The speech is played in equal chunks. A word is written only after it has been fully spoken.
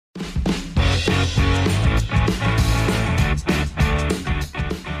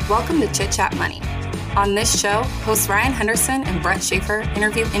Welcome to Chit Chat Money. On this show, hosts Ryan Henderson and Brett Schaefer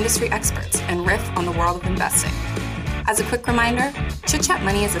interview industry experts and riff on the world of investing. As a quick reminder, Chit Chat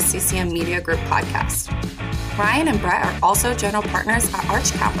Money is a CCM Media Group podcast. Ryan and Brett are also general partners at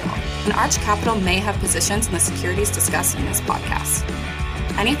Arch Capital, and Arch Capital may have positions in the securities discussed in this podcast.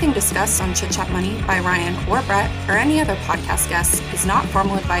 Anything discussed on Chit Chat Money by Ryan or Brett or any other podcast guests is not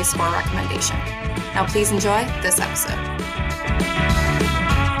formal advice or recommendation. Now please enjoy this episode.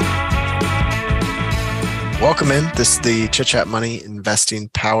 Welcome in. This is the Chit Chat Money Investing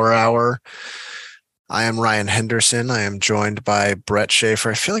Power Hour. I am Ryan Henderson. I am joined by Brett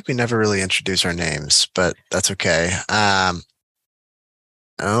Schaefer. I feel like we never really introduce our names, but that's okay.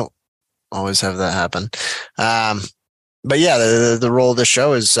 Always have that happen. But yeah, the role of the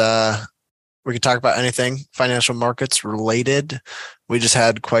show is we can talk about anything financial markets related. We just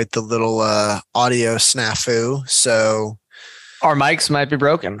had quite the little audio snafu, so our mics might be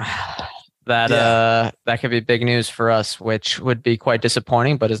broken. That could be big news for us, which would be quite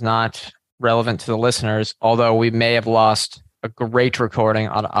disappointing, but is not relevant to the listeners. Although we may have lost a great recording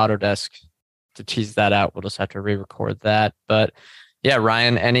on Autodesk. To tease that out, we'll just have to re-record that. But yeah,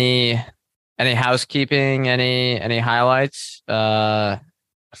 Ryan, any housekeeping, any highlights? I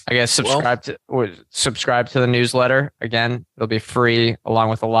guess subscribe to the newsletter. Again, it'll be free along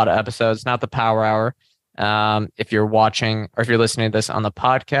with a lot of episodes. Not the Power Hour. If you're watching or if you're listening to this on the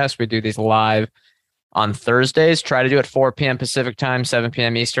podcast, we do these live on Thursdays. Try to do it 4 p.m. Pacific time, 7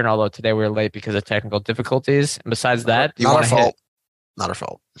 p.m. Eastern, although today we were late because of technical difficulties. And besides that, not our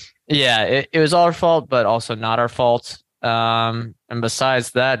fault. Yeah, it was our fault, but also not our fault. And besides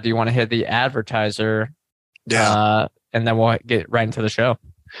that, do you want to hit the advertiser? Yeah. And then we'll get right into the show.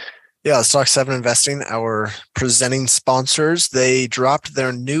 Yeah, let's talk 7 Investing, our presenting sponsors. They dropped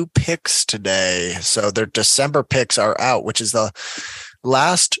their new picks today. So their December picks are out, which is the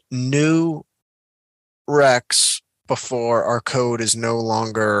last new Rex before our code is no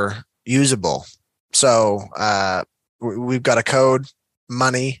longer usable. So we've got a code,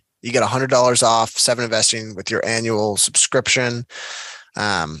 money. You get $100 off 7 Investing with your annual subscription.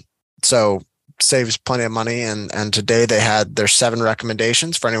 So saves plenty of money. And today they had their 7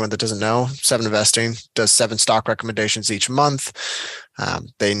 recommendations. For anyone that doesn't know, 7 Investing does 7 stock recommendations each month.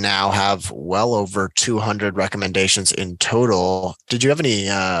 They now have well over 200 recommendations in total. Did you have any,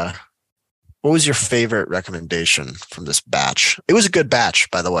 what was your favorite recommendation from this batch? It was a good batch,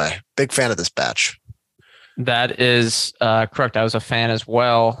 by the way. Big fan of this batch. That is correct. I was a fan as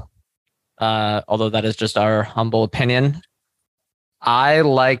well. Although that is just our humble opinion. I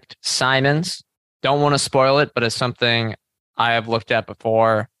liked Simon's. Don't want to spoil it, but it's something I have looked at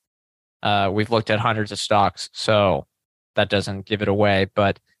before. We've looked at hundreds of stocks, so that doesn't give it away.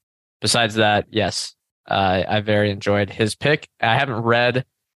 But besides that, yes, I very enjoyed his pick. I haven't read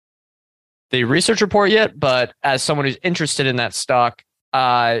the research report yet, but as someone who's interested in that stock,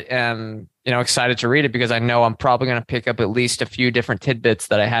 I am excited to read it because I know I'm probably going to pick up at least a few different tidbits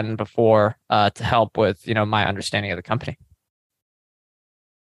that I hadn't before to help with my understanding of the company.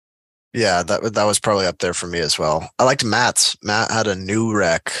 Yeah, that was probably up there for me as well. I liked Matt's. Matt had a new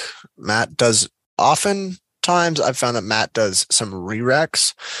rec. Matt does oftentimes. I've found that Matt does some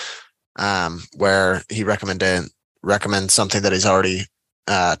re-recs where he recommends something that he's already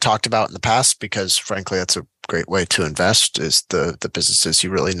talked about in the past, because frankly, that's a great way to invest, is the businesses you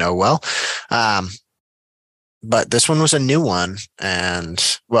really know well. But this one was a new one,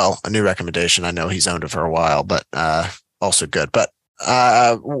 and a new recommendation. I know he's owned it for a while, but also good. But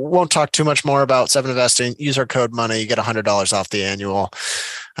won't talk too much more about 7 Investing. Use our code money. You get $100 off the annual.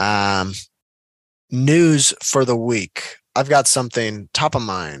 News for the week. I've got something top of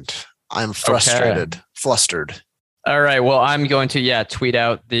mind. I'm flustered. All right. Well, I'm going to, tweet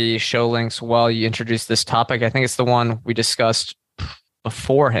out the show links while you introduce this topic. I think it's the one we discussed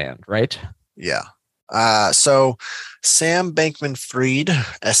beforehand, right? Yeah. So Sam Bankman-Fried,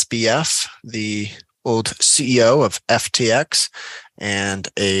 SBF, the old CEO of FTX and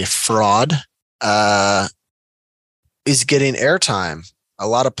a fraud, is getting airtime. A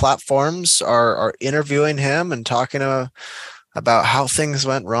lot of platforms are interviewing him and talking about how things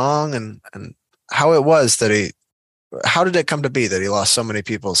went wrong and how it was that how did it come to be that he lost so many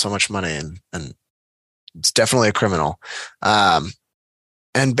people so much money, and it's definitely a criminal.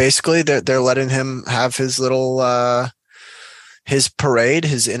 And basically they're letting him have his little his parade,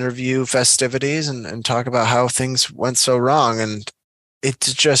 his interview festivities, and talk about how things went so wrong. And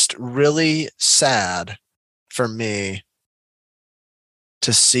it's just really sad for me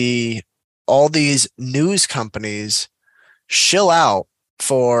to see all these news companies shill out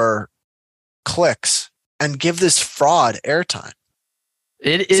for clicks and give this fraud airtime.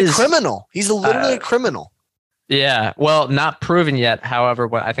 He's a criminal. He's literally a criminal. Yeah. Well, not proven yet.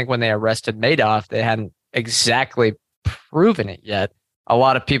 However, I think when they arrested Madoff, they hadn't exactly proven it yet. A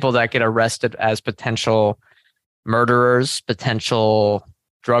lot of people that get arrested as potential murderers, potential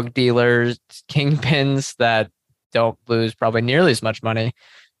drug dealers, kingpins that don't lose probably nearly as much money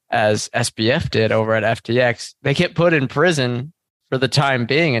as SBF did over at FTX, they get put in prison for the time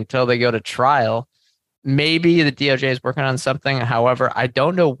being until they go to trial. Maybe the DOJ is working on something. However, I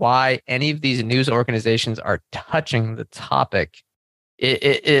don't know why any of these news organizations are touching the topic.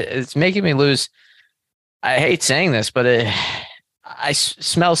 It's making me lose. I hate saying this, but I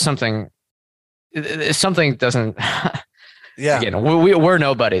smell something. Something doesn't. Yeah. Again, we're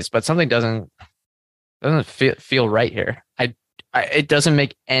nobodies, but something doesn't feel right here. It doesn't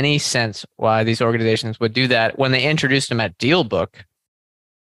make any sense why these organizations would do that. When they introduced him at DealBook,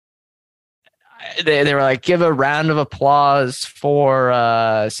 they were like, give a round of applause for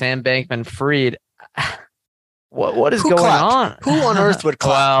Sam Bankman-Fried. What is going on? Who on earth would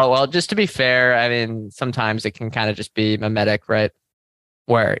clap? Well, just to be fair, I mean, sometimes it can kind of just be mimetic, right?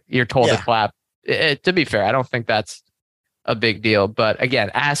 Where you're told to clap. To be fair, I don't think that's a big deal. But again,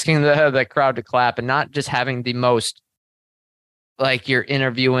 asking the crowd to clap and not just having the most, like you're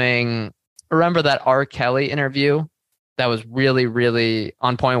interviewing. Remember that R. Kelly interview? That was really, really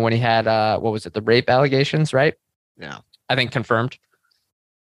on point when he had, what was it? The rape allegations, right? Yeah. I think confirmed.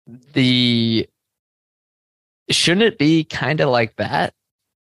 Shouldn't it be kind of like that,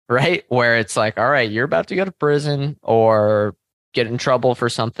 right? Where it's like, all right, you're about to go to prison or get in trouble for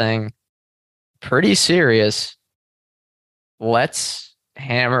something pretty serious. Let's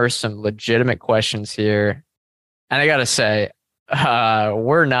hammer some legitimate questions here. And I got to say,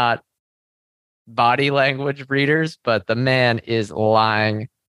 we're not body language readers, but the man is lying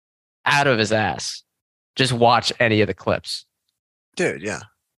out of his ass. Just watch any of the clips. Dude, yeah.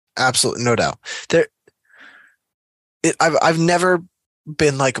 Absolutely, no doubt. I've never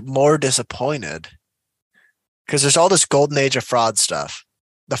been like more disappointed because there's all this golden age of fraud stuff.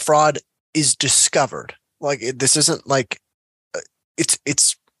 The fraud is discovered. Like this isn't like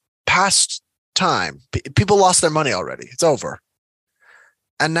it's past time. People lost their money already. It's over.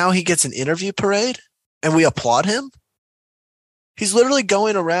 And now he gets an interview parade and we applaud him. He's literally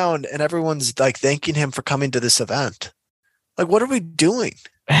going around and everyone's like thanking him for coming to this event. Like, what are we doing?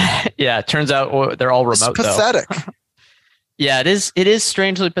 Yeah, it turns out they're all remote. It's pathetic. Yeah, it is. It is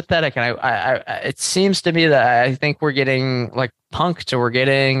strangely pathetic, and I it seems to me that I think we're getting like punked, or we're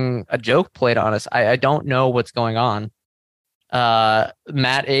getting a joke played on us. I don't know what's going on.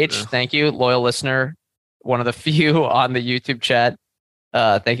 Matt H, thank you, loyal listener, one of the few on the YouTube chat.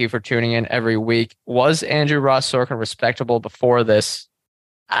 Thank you for tuning in every week. Was Andrew Ross Sorkin respectable before this?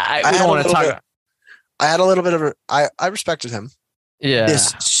 I don't want to talk. I had a little bit of I respected him. Yeah,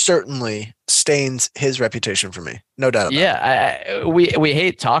 this certainly stains his reputation for me, no doubt about it. We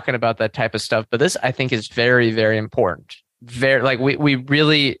hate talking about that type of stuff, but this I think is very, very important. Very, like we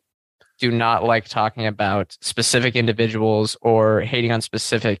really do not like talking about specific individuals or hating on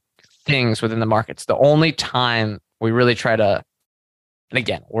specific things within the markets. The only time we really try to, and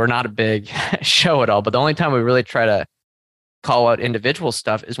again, we're not a big show at all, but the only time we really try to call out individual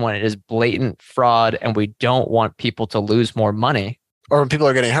stuff is when it is blatant fraud and we don't want people to lose more money. Or when people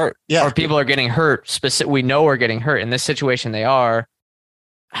are getting hurt. Yeah. Or people are getting hurt. We know we're getting hurt. In this situation, they are.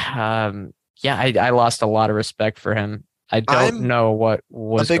 I lost a lot of respect for him. I don't know what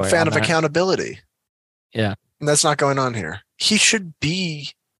was a big fan of there. Accountability. Yeah. And that's not going on here. He should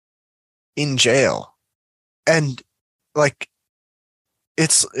be in jail. And like,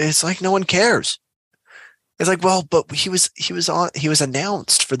 it's like no one cares. It's like, well, but he was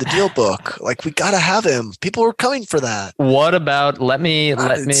announced for the DealBook. Like, we got to have him. People were coming for that. What about, let me,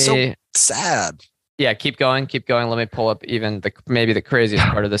 so sad. Yeah. Keep going. Let me pull up even maybe the craziest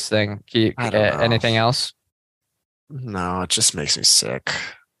part of this thing. Anything else? No, it just makes me sick.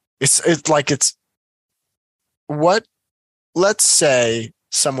 It's like, what, let's say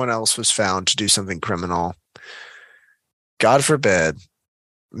someone else was found to do something criminal. God forbid,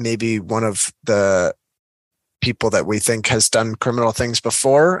 maybe one of the people that we think has done criminal things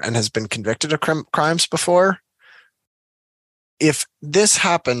before and has been convicted of crimes before. If this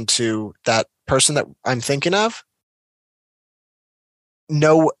happened to that person that I'm thinking of,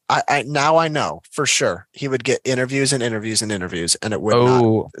 no, I know for sure he would get interviews and interviews and interviews, and it would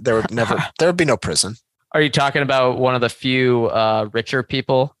not. There would be no prison. Are you talking about one of the few richer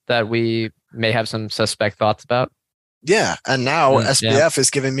people that we may have some suspect thoughts about? Yeah, and now SBF is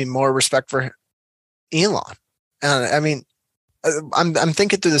giving me more respect for Elon. And I mean, I'm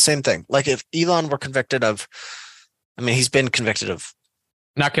thinking through the same thing. Like if Elon were convicted of, I mean, he's been convicted of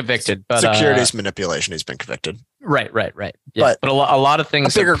Not convicted, but securities manipulation. He's been convicted. Right. Yeah, but a lot of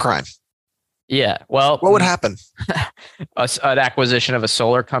things. A bigger crime. Yeah. Well, what would happen? An acquisition of a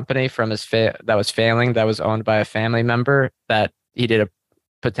solar company from that was failing, that was owned by a family member that he did a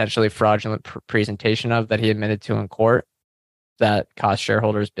potentially fraudulent presentation of, that he admitted to in court, that cost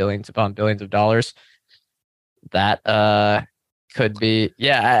shareholders billions upon billions of dollars. That could be,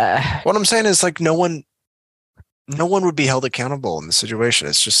 yeah. What I'm saying is, like, no one would be held accountable in the situation.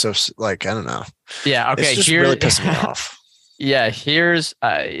 It's just so, like, I don't know. Yeah. Okay. It's just really pissing me off. Yeah. Here's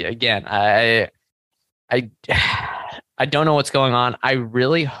again, I don't know what's going on. I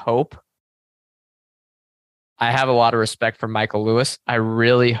really hope. I have a lot of respect for Michael Lewis. I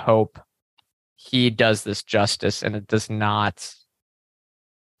really hope he does this justice and it does not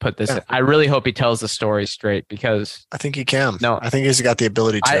put this. I really hope he tells the story straight, because I think he can. No, I think he's got the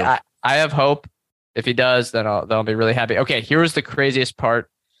ability to. I have hope. If he does, then I'll be really happy. Okay, here's the craziest part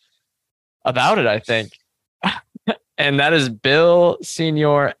about it, I think. And that is Bill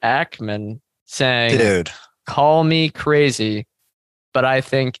Senior Ackman saying, dude, call me crazy, but I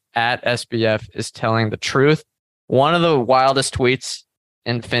think at SBF is telling the truth. One of the wildest tweets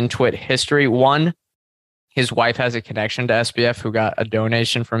in FinTwit history. One, his wife has a connection to SBF, who got a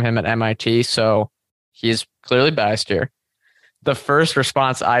donation from him at MIT. So he's clearly biased here. The first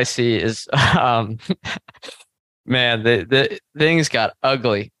response I see is, man, the things got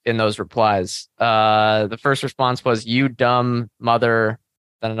ugly in those replies. The first response was, you dumb mother,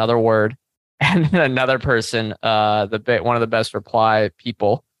 then another word. And then another person, one of the best reply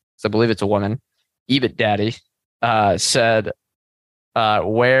people, so I believe it's a woman, Ebit Daddy, said,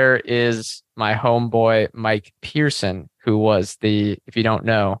 where is my homeboy Mike Pearson, who was if you don't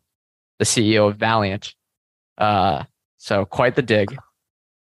know, the CEO of Valiant. So quite the dig.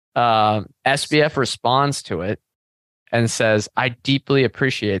 SBF responds to it and says, I deeply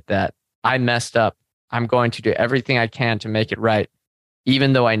appreciate that. I messed up. I'm going to do everything I can to make it right,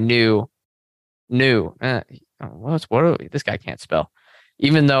 even though I this guy can't spell.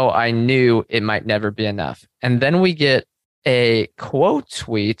 Even though I knew it might never be enough. And then we get a quote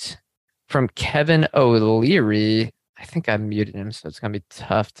tweet from Kevin O'Leary. I think I muted him, so it's going to be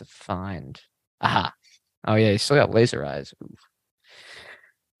tough to find. Aha. Oh, yeah, he's still got laser eyes. Oof.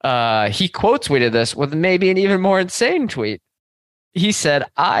 He quote tweeted this with maybe an even more insane tweet. He said,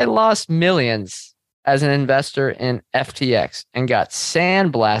 I lost millions as an investor in FTX and got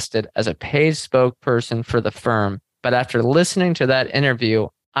sandblasted as a paid spokesperson for the firm. But after listening to that interview,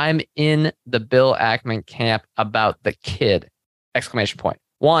 I'm in the Bill Ackman camp about the kid! Exclamation point.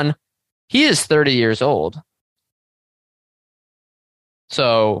 One, he is 30 years old.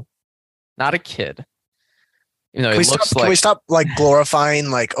 So, not a kid. You know, can we stop like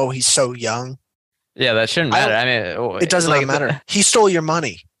glorifying, like, oh, he's so young? Yeah, that shouldn't matter. I mean, it doesn't matter. He stole your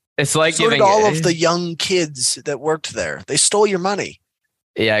money. It's like so did all of the young kids that worked there. They stole your money.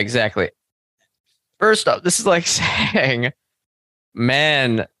 Yeah, exactly. First off, this is like saying,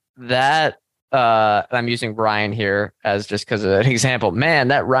 man, that I'm using Ryan here as just because of an example. Man,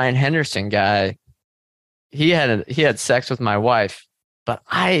 that Ryan Henderson guy, he had sex with my wife, but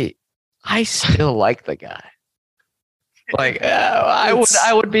I still like the guy. Like,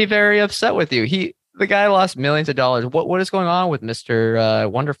 I would be very upset with you. The guy lost millions of dollars. What is going on with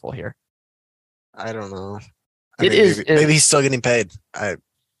Mr. Wonderful here? I don't know. Maybe he's still getting paid.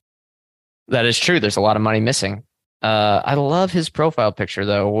 That is true. There's a lot of money missing. I love his profile picture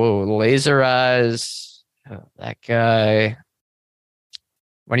though. Whoa, laser eyes. Oh, that guy.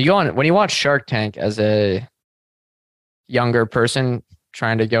 When you watch Shark Tank as a younger person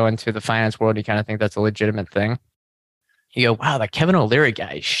trying to go into the finance world, you kind of think that's a legitimate thing. You go, wow, that Kevin O'Leary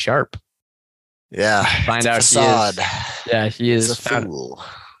guy is sharp. Yeah. Find out he is a fool.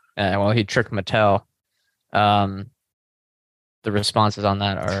 Yeah, well, he tricked Mattel. The responses on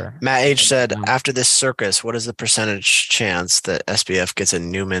that are... Matt H said, after this circus, what is the percentage chance that SBF gets a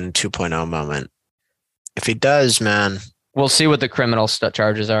Newman 2.0 moment? If he does, man... We'll see what the criminal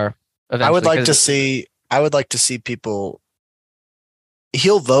charges are eventually. I would like to see people...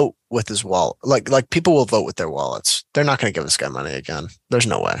 He'll vote with his wallet. Like people will vote with their wallets. They're not going to give this guy money again. There's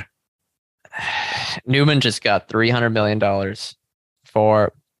no way. Newman just got $300 million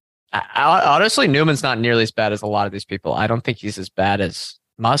for... Honestly, Newman's not nearly as bad as a lot of these people. I don't think he's as bad as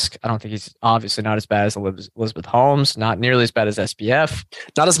Musk. I don't think he's obviously not as bad as Elizabeth Holmes. Not nearly as bad as SBF.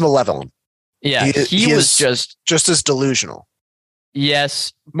 Not as malevolent. Yeah, he was just as delusional.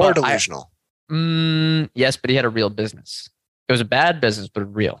 Yes, more delusional. Yes, but he had a real business. It was a bad business, but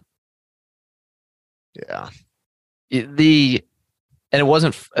real. Yeah. There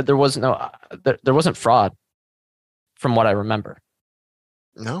wasn't fraud, from what I remember.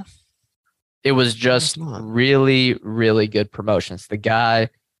 No, It was just really, really good promotions. The guy,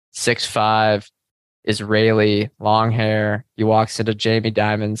 6'5", Israeli, long hair. He walks into Jamie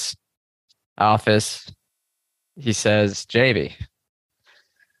Dimon's office. He says, Jamie,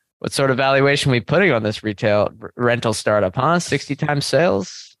 what sort of valuation are we putting on this rental startup, huh? 60 times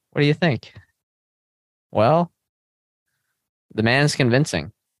sales? What do you think? Well, the man's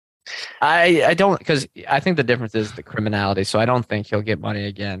convincing. I don't, because I think the difference is the criminality. So I don't think he'll get money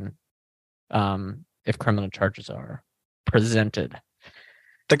again if criminal charges are presented.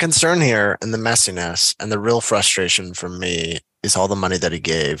 The concern here and the messiness and the real frustration for me is all the money that he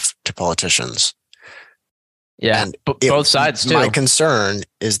gave to politicians. Yeah, and both sides too. My concern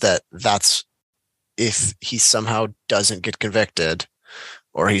is that's if he somehow doesn't get convicted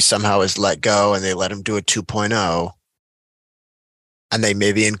or he somehow is let go and they let him do a 2.0 and they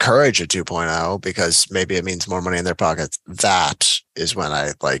maybe encourage a 2.0 because maybe it means more money in their pockets. That is when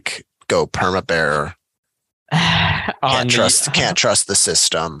I go perma bear. Can't trust the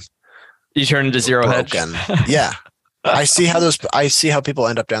system. You turn into zero hedge. Yeah. I see how people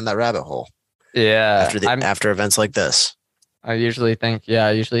end up down that rabbit hole. Yeah. After events like this. I usually think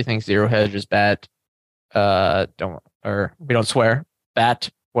zero hedge is bad. We don't swear. Bat,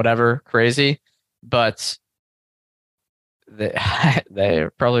 whatever, crazy. But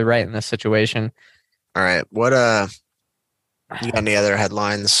they're probably right in this situation. All right. What you got any other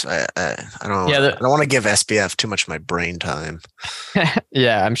headlines? I don't. Yeah, I don't want to give SBF too much of my brain time.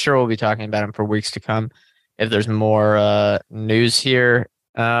 Yeah, I'm sure we'll be talking about him for weeks to come. If there's more news here,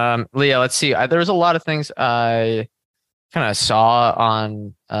 Leah, let's see. There was a lot of things I kind of saw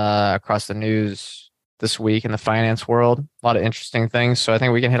on across the news this week in the finance world. A lot of interesting things. So I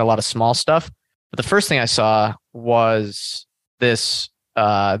think we can hit a lot of small stuff. But the first thing I saw was this.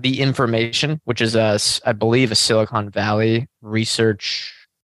 The Information, which is I believe a Silicon Valley reporting.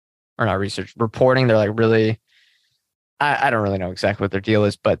 They're really, I don't really know exactly what their deal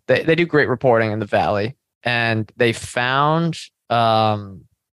is, but they do great reporting in the Valley. And they found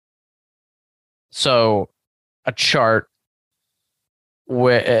so a chart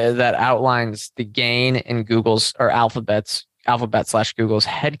that outlines the gain in Google's or Alphabet/Google's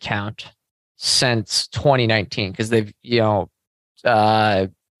headcount since 2019, because they've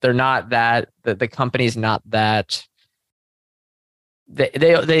they're not that the company's not that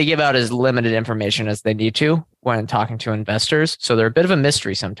they give out as limited information as they need to when talking to investors. So they're a bit of a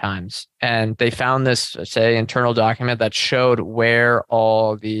mystery sometimes. And they found this, say, internal document that showed where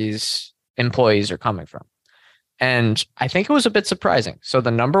all these employees are coming from. And I think it was a bit surprising. So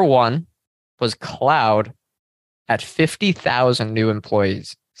the number one was cloud at 50,000 new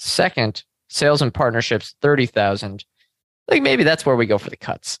employees. Second, sales and partnerships, 30,000. Maybe that's where we go for the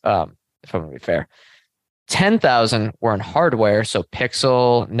cuts, if I'm going to be fair. 10,000 were in hardware, so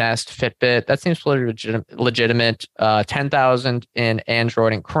Pixel, Nest, Fitbit. That seems pretty legitimate. 10,000 in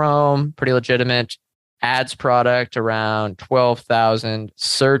Android and Chrome, pretty legitimate. Ads product around 12,000.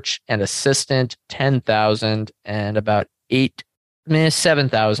 Search and Assistant, 10,000, and about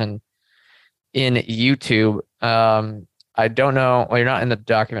 7,000 in YouTube. I don't know. Well, you're not in the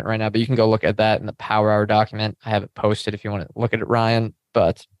document right now, but you can go look at that in the Power Hour document. I have it posted if you want to look at it, Ryan.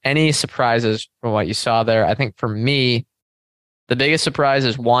 But any surprises from what you saw there? I think for me, the biggest surprise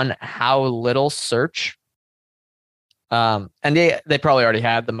is one, how little search. And they probably already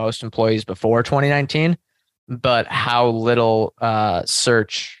had the most employees before 2019, but how little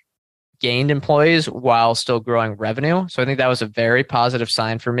search gained employees while still growing revenue. So I think that was a very positive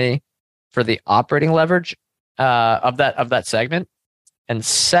sign for me for the operating leverage of that segment. And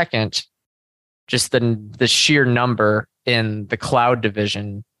second, just the sheer number in the cloud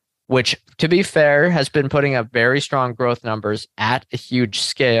division, which, to be fair, has been putting up very strong growth numbers at a huge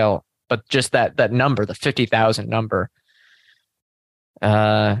scale. But just that number, the 50,000 number,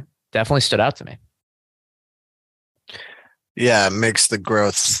 definitely stood out to me. Yeah, it makes the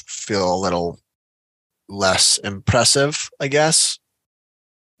growth feel a little less impressive, I guess.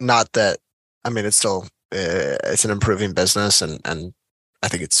 Not that, I mean, it's still it's an improving business, and I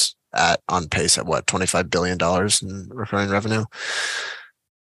think it's on pace at what, $25 billion in recurring revenue.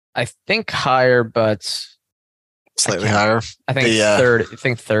 I think higher, but slightly higher. I think 30. I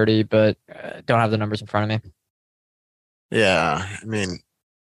think 30, but don't have the numbers in front of me. Yeah, I mean,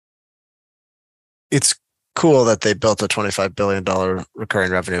 it's cool that they built a $25 billion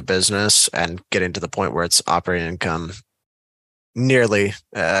recurring revenue business and getting to the point where it's operating income.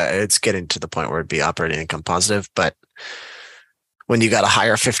 It's getting to the point where it'd be operating income positive, but when you got to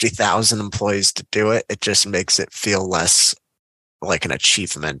hire 50,000 employees to do it, it just makes it feel less like an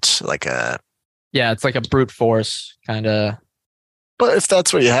achievement, it's like a brute force kind of. But if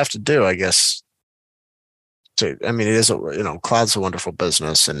that's what you have to do, I guess. I mean, it is cloud's a wonderful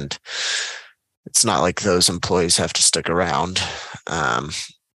business, and it's not like those employees have to stick around.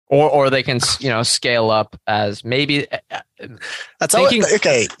 Or they can, scale up as maybe. That's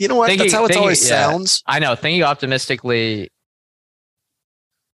okay. You know what? That's how it always sounds. I know. Thinking optimistically,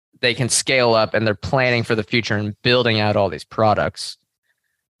 they can scale up, and they're planning for the future and building out all these products.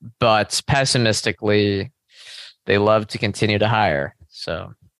 But pessimistically, they love to continue to hire.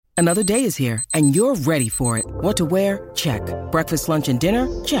 So another day is here, and you're ready for it. What to wear? Check. Breakfast, lunch, and dinner?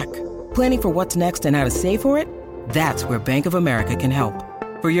 Check. Planning for what's next and how to save for it? That's where Bank of America can help.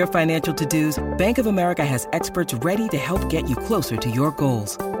 For your financial to-dos, Bank of America has experts ready to help get you closer to your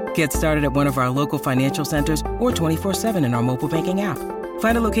goals. Get started at one of our local financial centers or 24/7 in our mobile banking app.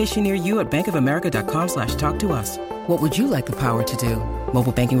 Find a location near you at bankofamerica.com/talktous. What would you like the power to do?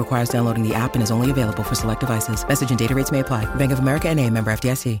 Mobile banking requires downloading the app and is only available for select devices. Message and data rates may apply. Bank of America N.A., member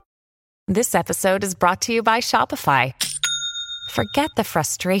FDIC. This episode is brought to you by Shopify. Forget the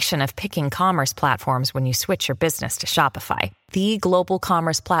frustration of picking commerce platforms when you switch your business to Shopify, the global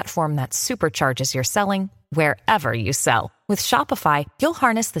commerce platform that supercharges your selling wherever you sell. With Shopify, you'll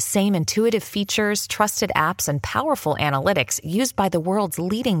harness the same intuitive features, trusted apps, and powerful analytics used by the world's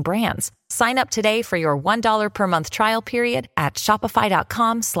leading brands. Sign up today for your $1 per month trial period at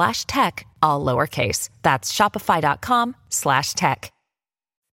shopify.com/tech, all lowercase. That's shopify.com/tech.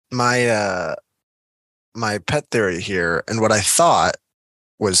 My pet theory here, and what I thought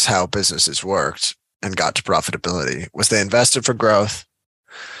was how businesses worked and got to profitability, was they invested for growth,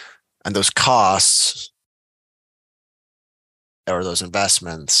 and those costs or those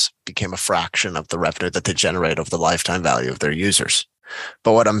investments became a fraction of the revenue that they generate over the lifetime value of their users.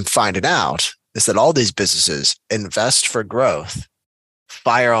 But what I'm finding out is that all these businesses invest for growth,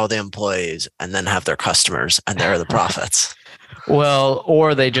 fire all the employees, and then have their customers, and there are the profits. Well,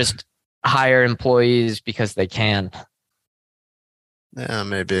 or they just hire employees because they can. Yeah,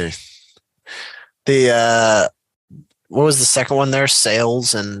 maybe. What was the second one there?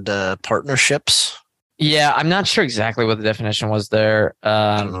 Sales and partnerships? Yeah, I'm not sure exactly what the definition was there.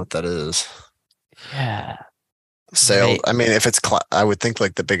 I don't know what that is. Yeah. Sales. I mean, if it's, I would think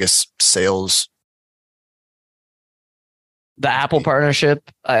like the biggest sales. The Apple partnership.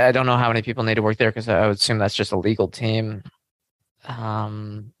 I don't know how many people need to work there because I would assume that's just a legal team.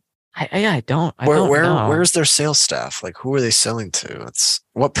 I don't know. Where's their sales staff? Like, who are they selling to?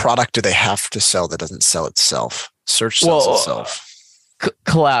 What product do they have to sell that doesn't sell itself? Search sells itself.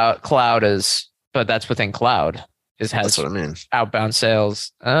 Cloud is, but that's within cloud. That's what I mean. Outbound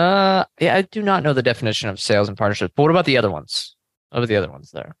sales. Yeah, I do not know the definition of sales and partnerships. But what about the other ones? What are the other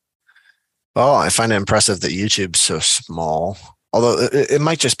ones there? Oh, I find it impressive that YouTube's so small. Although it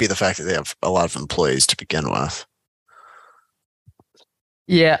might just be the fact that they have a lot of employees to begin with.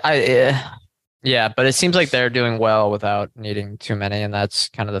 Yeah, but it seems like they're doing well without needing too many, and that's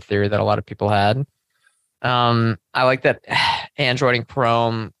kind of the theory that a lot of people had. I like that Android and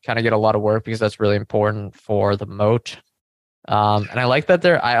Chrome kind of get a lot of work because that's really important for the moat. And I like that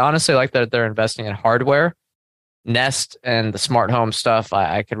I honestly like that they're investing in hardware. Nest and the smart home stuff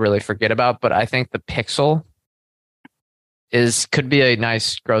I could really forget about, but I think the Pixel could be a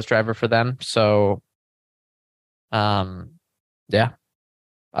nice growth driver for them. So, yeah.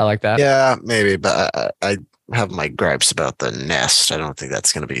 I like that. Yeah, maybe, but I have my gripes about the Nest. I don't think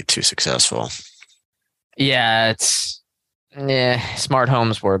that's going to be too successful. Yeah, smart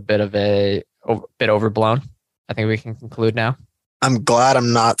homes were a bit overblown. I think we can conclude now. I'm glad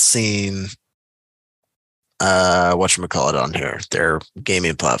I'm not seeing whatchamacallit on here. Their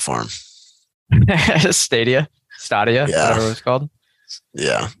gaming platform. Stadia, yeah. Whatever it was called.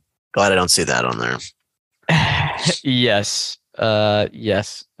 Yeah. Glad I don't see that on there. Yes.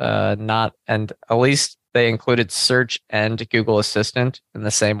 Not, and at least they included search and Google Assistant in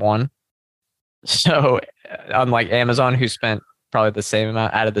the same one. So unlike Amazon, who spent probably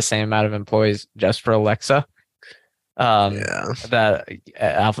added the same amount of employees just for Alexa, that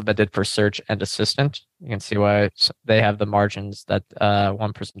Alphabet did for search and assistant. You can see why they have the margins that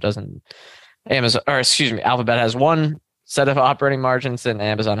one person doesn't. Alphabet has one set of operating margins and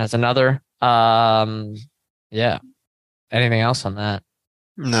Amazon has another. Yeah. Anything else on that?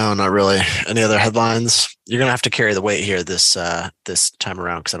 No, not really. Any other headlines? You're gonna have to carry the weight here this time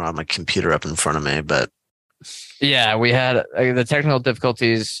around because I don't have my computer up in front of me. But yeah, we had the technical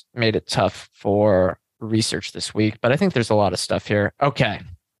difficulties made it tough for research this week. But I think there's a lot of stuff here. Okay,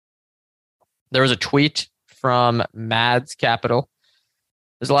 there was a tweet from Mads Capital.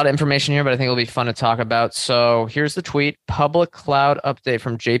 There's a lot of information here, but I think it'll be fun to talk about. So here's the tweet: public cloud update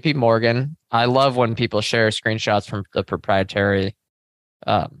from JP Morgan. I love when people share screenshots from the proprietary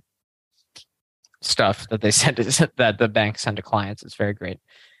stuff that they send that the banks send to clients. It's very great.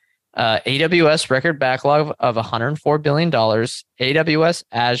 AWS record backlog of $104 billion. AWS,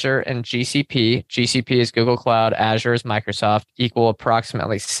 Azure, and GCP. GCP is Google Cloud. Azure is Microsoft. Equal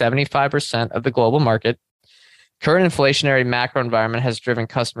approximately 75% of the global market. Current inflationary macro environment has driven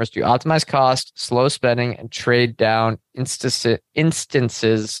customers to optimize cost, slow spending, and trade down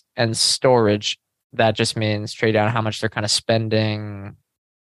instances and storage. That just means trade down how much they're kind of spending.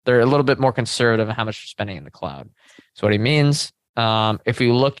 They're a little bit more conservative in how much they're spending in the cloud. So what he means, if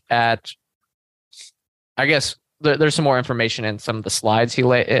we look at, I guess there's some more information in some of the slides he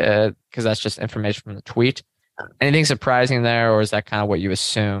laid, because that's just information from the tweet. Anything surprising there, or is that kind of what you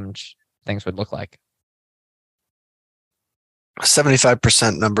assumed things would look like?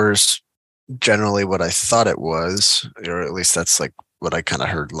 75% numbers, generally what I thought it was, or at least that's like what I kind of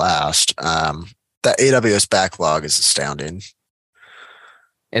heard last. That AWS backlog is astounding.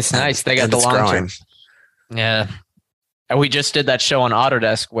 It's nice. They got the long term. Yeah. And we just did that show on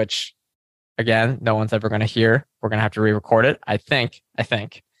Autodesk, which again, no one's ever going to hear. We're going to have to re-record it. I think.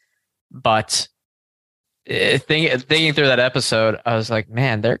 But thinking through that episode, I was like,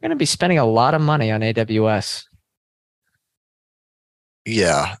 man, they're going to be spending a lot of money on AWS.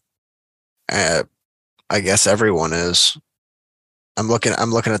 Yeah. I guess everyone is. I'm looking at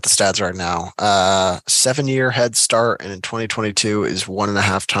the stats right now. 7-year head start, and in 2022 is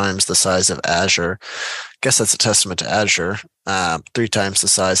 1.5 times the size of Azure. Guess that's a testament to Azure. 3 times the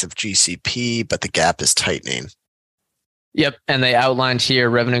size of GCP, but the gap is tightening. Yep, and they outlined here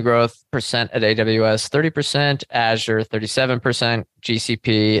revenue growth percent at AWS 30%, Azure 37%,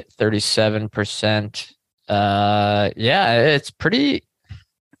 GCP 37%. Yeah, it's pretty.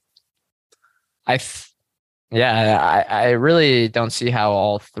 I really don't see how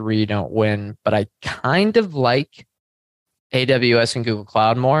all three don't win, but I kind of like AWS and Google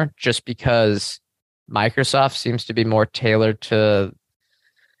Cloud more, just because Microsoft seems to be more tailored to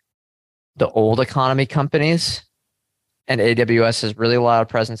the old economy companies, and AWS has really a lot of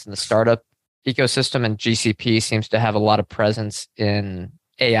presence in the startup ecosystem, and GCP seems to have a lot of presence in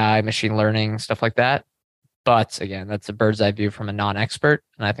AI, machine learning, stuff like that. But again, that's a bird's eye view from a non-expert,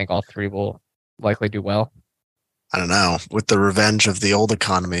 and I think all three will likely do well. I don't know. With the revenge of the old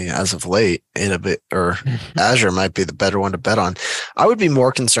economy as of late, Azure might be the better one to bet on. I would be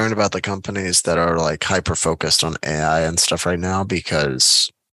more concerned about the companies that are like hyper focused on AI and stuff right now,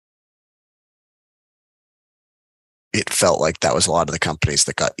 because it felt like that was a lot of the companies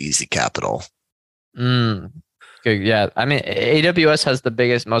that got easy capital. Good. Yeah. I mean, AWS has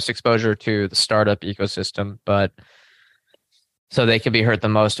the most exposure to the startup ecosystem, but so they could be hurt the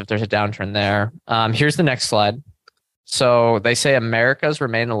most if there's a downturn there. Here's the next slide. So they say Americas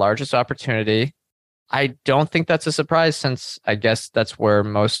remain the largest opportunity. I don't think that's a surprise, since I guess that's where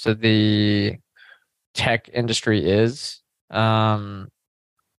most of the tech industry is. And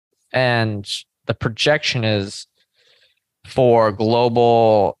the projection is for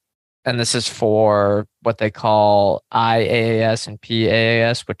global, and this is for what they call IaaS and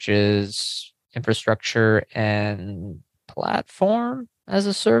PaaS, which is infrastructure and platform as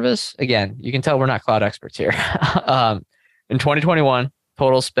a service. Again, you can tell we're not cloud experts here. In 2021,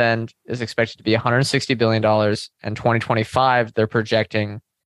 total spend is expected to be $160 billion. And 2025, they're projecting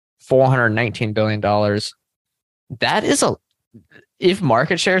 $419 billion. That is if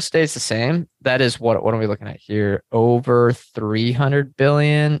market share stays the same, that is what are we looking at here? Over 300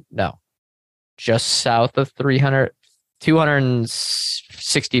 billion? No, just south of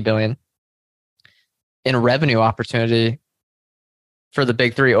 260 billion in revenue opportunity for the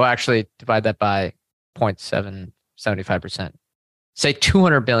big three. Oh, actually divide that by 0.75%. Say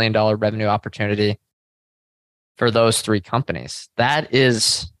 $200 billion revenue opportunity for those three companies. That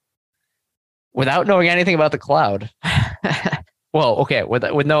is without knowing anything about the cloud. Well, okay,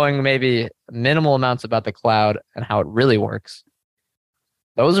 with knowing maybe minimal amounts about the cloud and how it really works.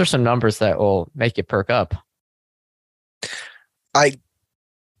 Those are some numbers that will make you perk up. I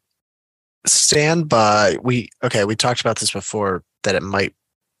stand by. We talked about this before, that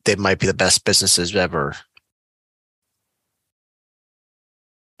they might be the best businesses ever.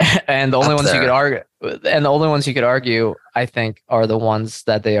 And the only ones you could argue, I think, are the ones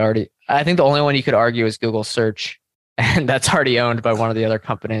that I think the only one you could argue is Google Search, and that's already owned by one of the other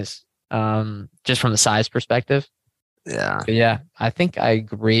companies, just from the size perspective. Yeah. But yeah, I think I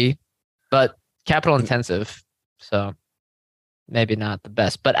agree, but capital intensive, so maybe not the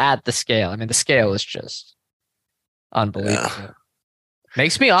best, but at the scale. I mean, the scale is just unbelievable. Yeah.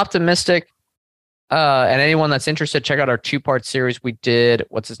 Makes me optimistic. And anyone that's interested, check out our 2-part series we did.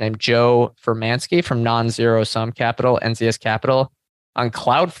 What's his name? Joe Furmansky from Non-Zero Sum Capital, NZS Capital. On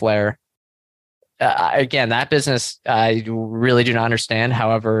Cloudflare, again, that business I really do not understand.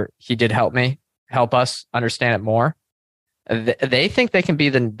 However, he did help us understand it more. They think they can be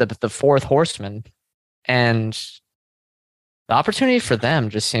the fourth horseman, and the opportunity for them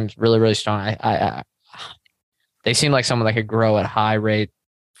just seems really, really strong. They seem like someone that could grow at a high rate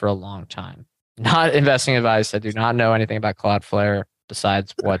for a long time. Not investing advice. I do not know anything about Cloudflare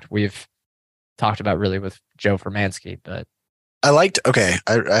besides what we've talked about really with Joe Formansky. But I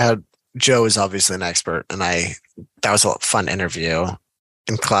had Joe is obviously an expert, and that was a fun interview.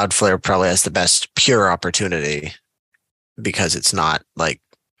 And Cloudflare probably has the best pure opportunity because it's not like,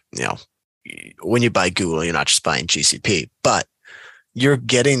 when you buy Google, you're not just buying GCP, but you're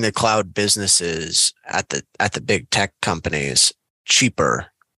getting the cloud businesses at the big tech companies cheaper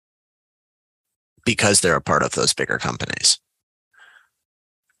because they're a part of those bigger companies,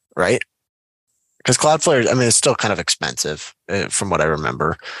 right? Because Cloudflare, it's still kind of expensive from what I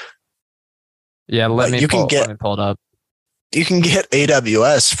remember. Yeah, let me pull it up. You can get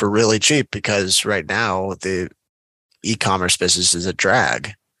AWS for really cheap because right now the e-commerce business is a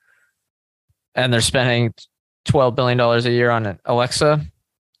drag. And they're spending $12 billion a year on Alexa.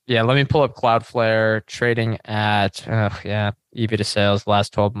 Yeah, let me pull up Cloudflare trading at, EV to sales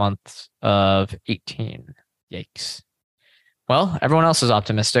last 12 months of 18. Yikes. Well, everyone else is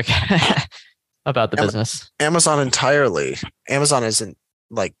optimistic about the business. Amazon entirely. Amazon isn't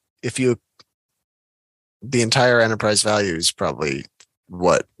like, the entire enterprise value is probably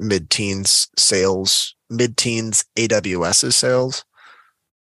mid-teens AWS's sales.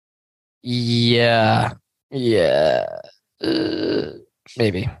 Yeah.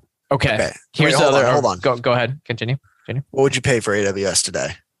 Maybe. Okay. Here's the other. Hold on. Go ahead. Continue. What would you pay for AWS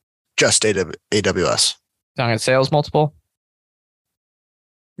today? Just AWS. Talking sales multiple?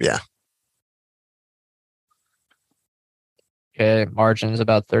 Yeah. Okay. Margins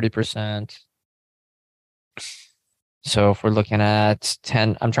about 30%. So if we're looking at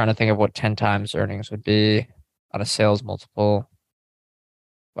 10, I'm trying to think of what 10 times earnings would be on a sales multiple.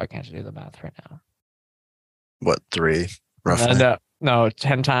 Why can't you do the math right now? What, 3 roughly? No,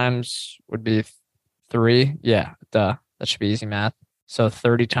 10 times would be 3. Yeah, that should be easy math. So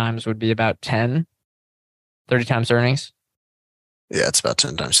 30 times would be about 10. 30 times earnings. Yeah, it's about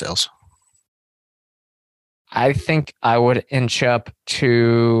 10 times sales. I think I would inch up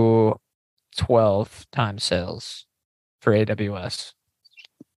to 12 times sales for AWS.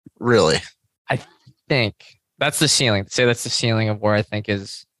 Really? I think that's the ceiling. Say that's the ceiling of where I think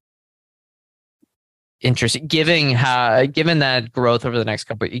is interesting, given that growth over the next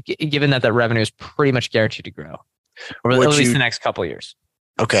given that revenue is pretty much guaranteed to grow over at least the next couple of years.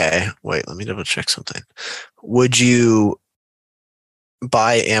 Okay, wait, let me double check something. Would you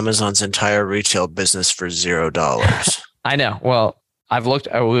buy Amazon's entire retail business for $0? I know. Well,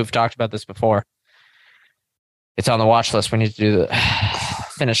 we've talked about this before. It's on the watch list. We need to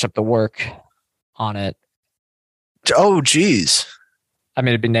finish up the work on it. Oh, geez.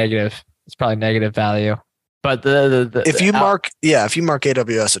 It'd be negative. It's probably negative value. But if you mark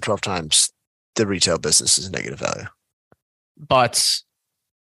AWS at 12 times, the retail business is negative value. But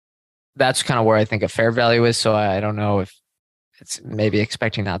that's kind of where I think a fair value is. So I don't know if it's maybe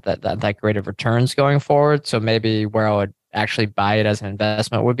expecting that great of returns going forward. So maybe where I would actually buy it as an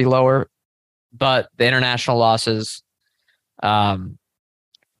investment would be lower. But the international losses, and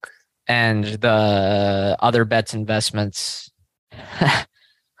the other bets investments. If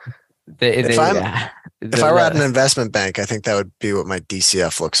I were at an investment bank, I think that would be what my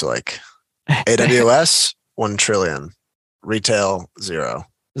DCF looks like. AWS, 1 trillion. Retail, 0.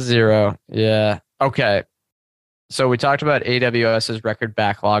 0. Yeah. Okay. So we talked about AWS's record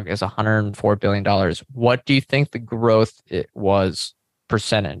backlog is $104 billion. What do you think the growth it was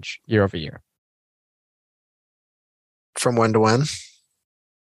percentage year over year? From when to when?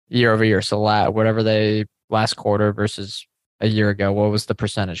 Year over year. So whatever they last quarter versus a year ago, what was the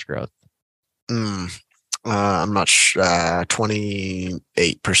percentage growth? I'm not sure.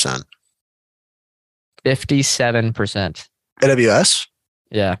 28%. 57%. AWS?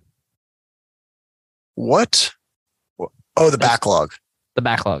 Yeah. What? Oh, the backlog. The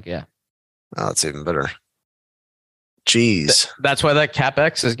backlog, yeah. Oh, that's even better. Jeez. That's why that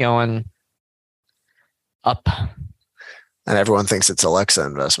CapEx is going up. And everyone thinks it's Alexa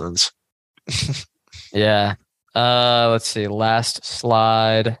investments. Yeah. Let's see. Last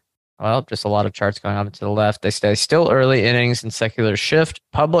slide. Well, just a lot of charts going up to the left. They stay still early innings in secular shift.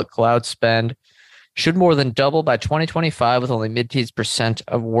 Public cloud spend should more than double by 2025 with only mid-teens %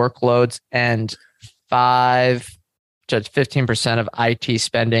 of workloads and 5 judge 15% of IT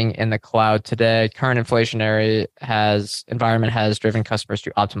spending in the cloud today. Current inflationary environment has driven customers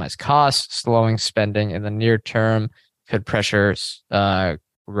to optimize costs. Slowing spending in the near term could pressure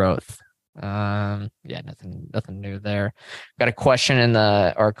growth. Nothing new there. Got a question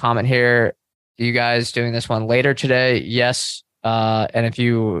or a comment here. You guys doing this one later today? Yes. And if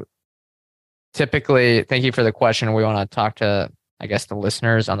you typically, thank you for the question. We want to talk to, I guess, the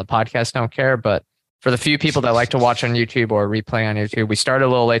listeners on the podcast don't care, but for the few people that like to watch on YouTube or replay on YouTube, we started a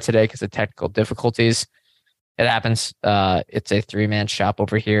little late today because of technical difficulties. It happens. It's a 3-man shop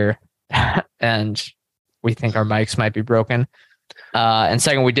over here, and we think our mics might be broken. And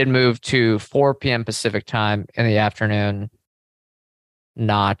second, we did move to 4 p.m. Pacific time in the afternoon,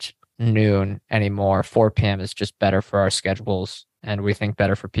 not noon anymore. 4 p.m. is just better for our schedules, and we think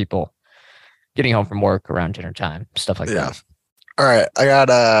better for people getting home from work around dinner time, stuff like that. All right, I got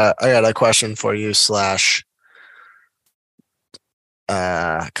a question for you /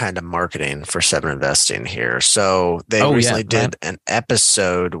 kind of marketing for 7 Investing here. So they recently did an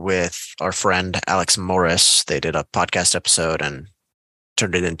episode with our friend Alex Morris. They did a podcast episode and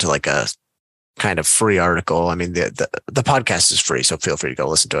turned it into like a kind of free article. I mean, the podcast is free, so feel free to go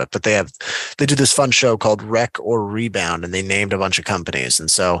listen to it. But they do this fun show called Wreck or Rebound, and they named a bunch of companies. And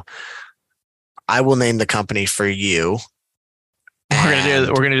so I will name the company for you.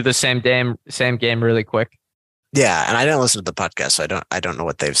 We're gonna do the same game really quick. Yeah, and I didn't listen to the podcast, so I don't know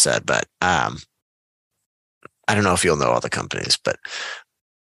what they've said, but I don't know if you'll know all the companies, but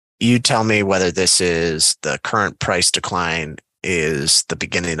you tell me whether this is the current price decline is the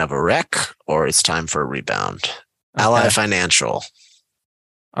beginning of a wreck or it's time for a rebound. Okay. Ally Financial.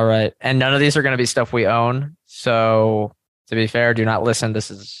 All right, and none of these are going to be stuff we own. So to be fair, do not listen.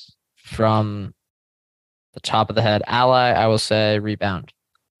 This is from the top of the head. Ally, I will say rebound.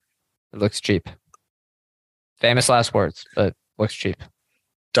 It looks cheap. Famous last words, but looks cheap.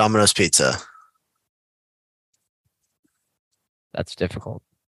 Domino's Pizza. That's difficult.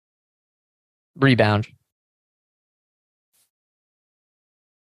 Rebound.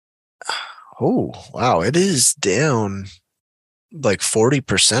 Oh, wow. It is down like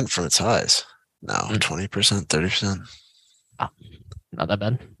 40% from its highs. No, 20%, 30%. Oh, not that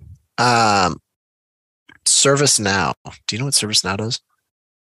bad. ServiceNow. Do you know what ServiceNow does?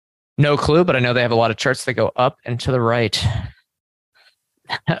 No clue, but I know they have a lot of charts that go up and to the right.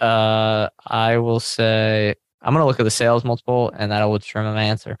 I will say I'm going to look at the sales multiple, and that will determine my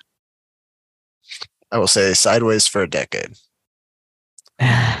answer. I will say sideways for a decade.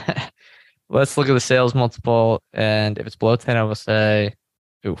 Let's look at the sales multiple, and if it's below 10, I will say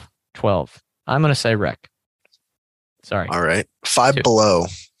 12. I'm going to say wreck. Sorry. All right. 5 below.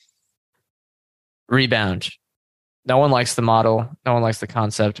 Rebound. No one likes the model. No one likes the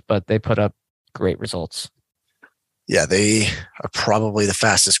concept, but they put up great results. Yeah, they are probably the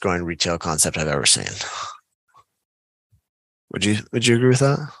fastest growing retail concept I've ever seen. Would you agree with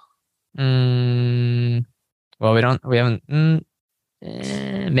that? Well, we haven't.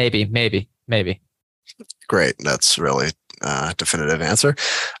 Maybe. Great. That's really a definitive answer.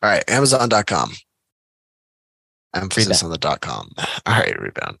 All right. Amazon.com. Emphasis on the .com. All right.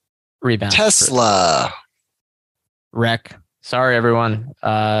 Rebound. Tesla. Wreck. Sorry, everyone.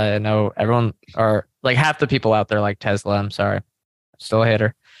 I know everyone or like half the people out there like Tesla. I'm sorry. Still a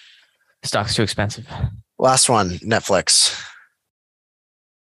hater. Stock's too expensive. Last one. Netflix.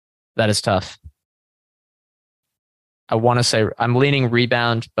 That is tough. I want to say I'm leaning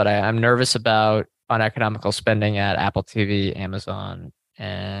rebound, but I'm nervous about uneconomical spending at Apple TV, Amazon,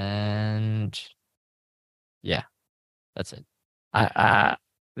 and yeah, that's it.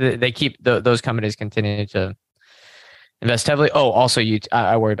 They keep those companies continue to invest heavily. Oh, also YouTube.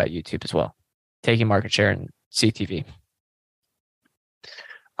 I worry about YouTube as well, taking market share in CTV.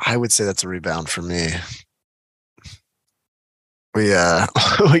 I would say that's a rebound for me. We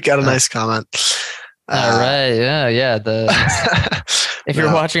got a nice comment. All right, yeah. If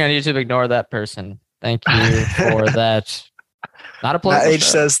you're watching on YouTube, ignore that person. Thank you for that. Not a political Matt H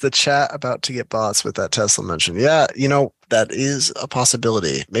says the chat about to get bots with that Tesla mention. Yeah, that is a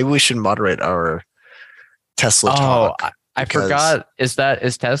possibility. Maybe we should moderate our Tesla talk. Oh, I forgot. Is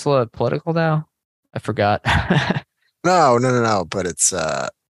Tesla political now? I forgot. No. But it's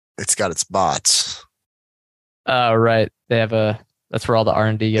got its bots. Oh, right. They have that's where all the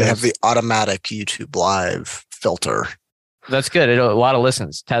R&D goes. They have the automatic YouTube live filter. That's good. A lot of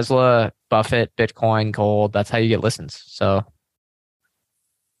listens. Tesla, Buffett, Bitcoin, gold. That's how you get listens. So,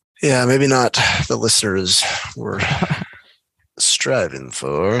 yeah, maybe not the listeners we're striving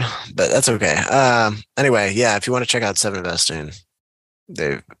for, but that's okay. Anyway, yeah, if you want to check out 7 Investing,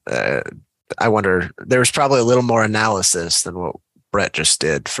 they've I wonder, there was probably a little more analysis than what Brett just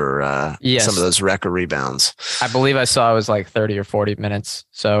did for some of those record rebounds. I believe I saw it was like 30 or 40 minutes.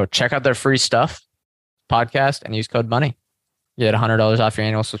 So check out their free stuff podcast and use code MONEY. You get $100 off your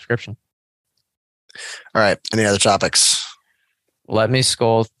annual subscription. All right. Any other topics? Let me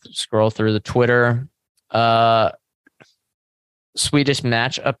scroll through the Twitter. Swedish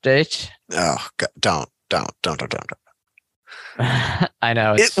Match update. Oh, God, don't. I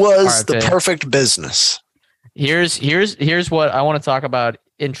know it was the perfect business. Here's what I want to talk about.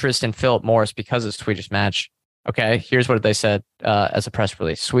 Interest in Philip Morris because of Swedish Match. Okay, here's what they said as a press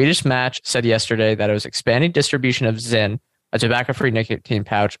release. Swedish Match said yesterday that it was expanding distribution of Zyn, a tobacco-free nicotine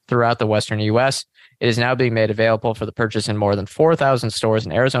pouch, throughout the Western U.S. It is now being made available for the purchase in more than 4,000 stores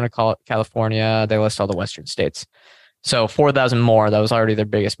in Arizona, California. They list all the Western states. So 4,000 more. That was already their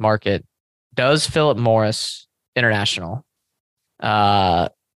biggest market. Does Philip Morris International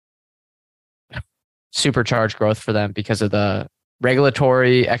supercharge growth for them because of the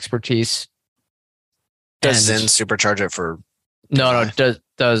regulatory expertise? Does Zyn supercharge it for? Does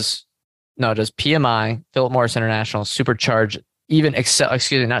PMI, Philip Morris International, supercharge,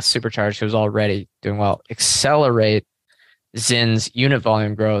 not supercharge, it was already doing well, accelerate Zyn's unit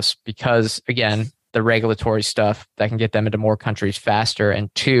volume growth because, again, the regulatory stuff that can get them into more countries faster,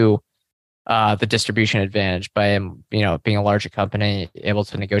 and two, the distribution advantage by being a larger company, able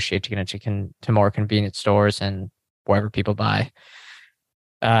to negotiate to get into more convenient stores and wherever people buy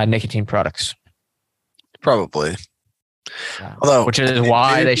nicotine products. Probably. Although, which is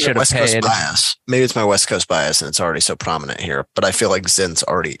why they should have paid. Maybe it's my West Coast bias and it's already so prominent here, but I feel like Zyn's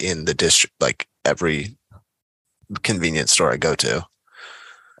already in the district, like every convenience store I go to.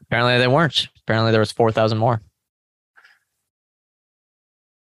 Apparently they weren't. Apparently there was 4,000 more.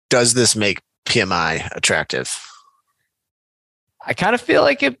 Does this make PMI attractive? I kind of feel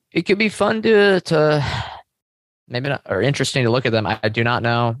like it could be fun to maybe not, or interesting to look at them. I do not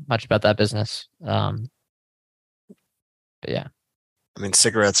know much about that business. But yeah, I mean,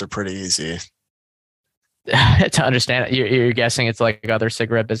 cigarettes are pretty easy to understand. You're guessing it's like other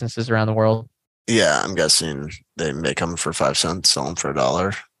cigarette businesses around the world. Yeah, I'm guessing they make them for 5 cents, sell them for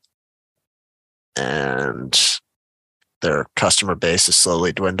 $1, and their customer base is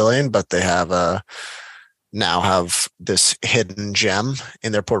slowly dwindling. But they now have this hidden gem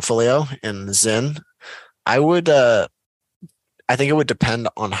in their portfolio in Zyn. I think it would depend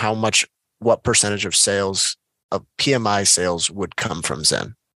on what percentage of sales of PMI sales would come from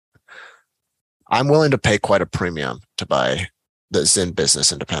Zyn. I'm willing to pay quite a premium to buy the Zyn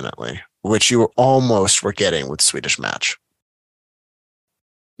business independently, which you almost were getting with Swedish Match.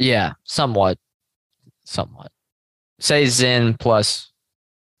 Yeah, somewhat. Say Zyn plus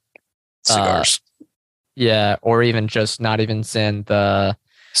cigars. Yeah, or even just not even Zyn, the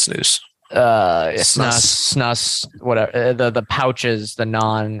snus. Snus, whatever. The pouches, the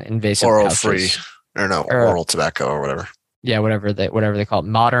non-invasive oral pouches. Free. Oral tobacco or whatever. Yeah, whatever they call it.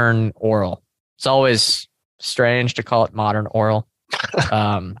 Modern oral. It's always strange to call it modern oral.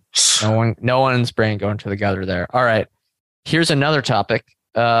 No one's brain going to the gutter there. All right. Here's another topic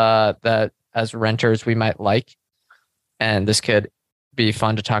that as renters we might like. And this could be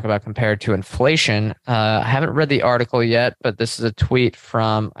fun to talk about compared to inflation. I haven't read the article yet, but this is a tweet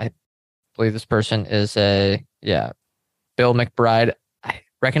from, I believe this person is Bill McBride. I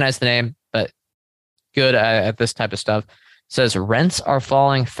recognize the name, but good at this type of stuff. Says rents are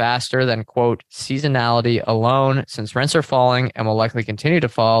falling faster than, quote, seasonality alone. Since rents are falling and will likely continue to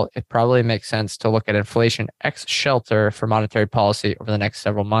fall, it probably makes sense to look at inflation ex shelter for monetary policy over the next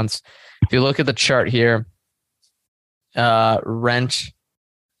several months. If you look at the chart here, rent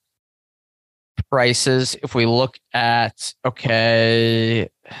prices, if we look at,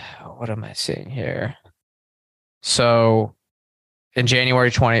 what am I seeing here? So in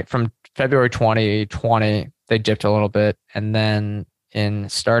from February 2020, they dipped a little bit. And then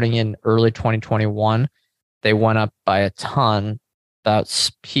starting in early 2021, they went up by a ton,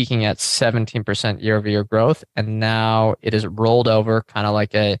 about peaking at 17% year over year growth. And now it is rolled over, kind of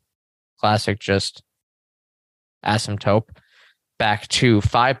like a classic, just asymptote, back to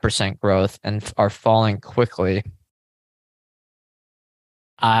 5% growth and are falling quickly.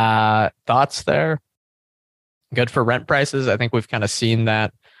 Thoughts there? Good for rent prices. I think we've kind of seen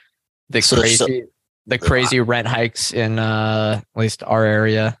that the crazy rent hikes in at least our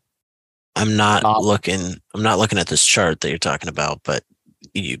area. I'm not looking at this chart that you're talking about, but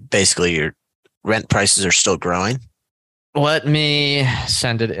your rent prices are still growing. Let me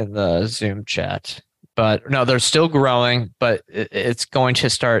send it in the Zoom chat. But no, they're still growing, but it's going to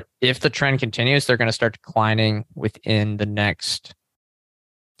start, if the trend continues, they're going to start declining within the next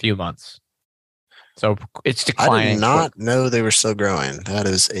few months. So it's I declining. did not know they were still growing. That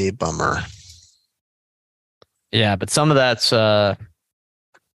is a bummer. Yeah, but some of that's How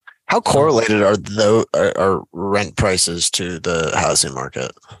correlated are rent prices to the housing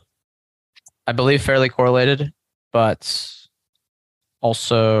market? I believe fairly correlated, but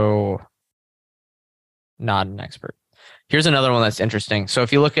also not an expert. Here's another one that's interesting. So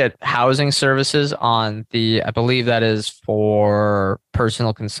if you look at housing services on I believe that is for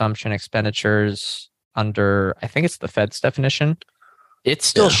personal consumption expenditures under, I think it's the Fed's definition. It's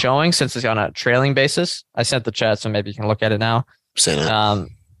still showing, since it's on a trailing basis. I sent the chat, so maybe you can look at it now. Seen it.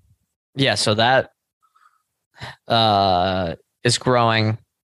 Yeah, so that is growing.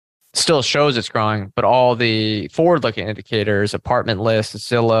 Still shows it's growing, but all the forward-looking indicators, apartment lists,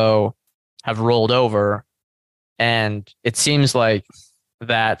 Zillow, have rolled over. And it seems like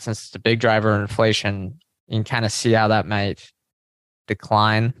that, since it's a big driver of inflation, you can kind of see how that might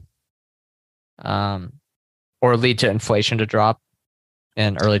decline or lead to inflation to drop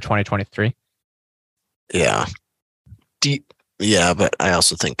in early 2023. Yeah. Yeah, but I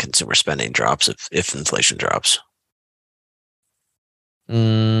also think consumer spending drops if inflation drops.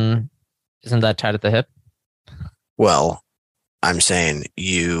 Isn't that tied at the hip? Well, I'm saying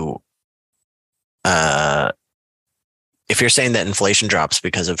if you're saying that inflation drops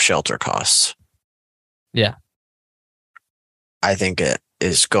because of shelter costs, yeah, I think it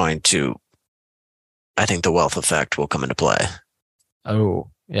is going to. I think the wealth effect will come into play. Oh,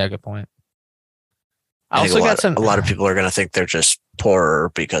 yeah, good point. I also got a lot of people are going to think they're just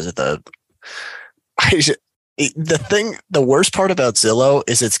poorer because of the worst part about Zillow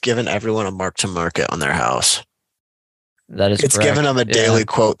is it's given everyone a mark to market on their house. That is it's correct. given them a daily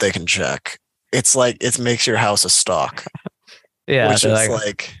quote they can check. It's like it makes your house a stock. Yeah, which is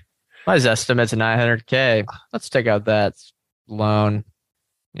like my estimate's $900K. Let's take out that loan.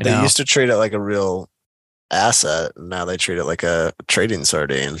 They used to treat it like a real asset, and now they treat it like a trading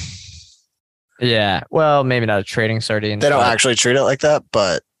sardine. Yeah, well, maybe not a trading sardine. They don't actually treat it like that,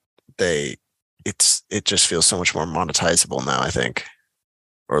 but it just feels so much more monetizable now, I think,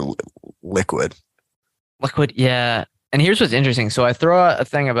 or liquid. Liquid, yeah. And here's what's interesting. So I throw out a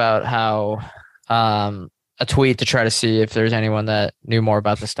thing about how a tweet to try to see if there's anyone that knew more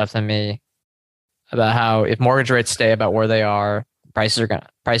about this stuff than me, about how if mortgage rates stay about where they are, prices are going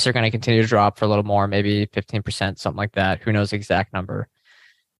to continue to drop for a little more, maybe 15%, something like that. Who knows the exact number?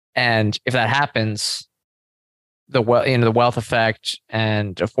 And if that happens, the wealth effect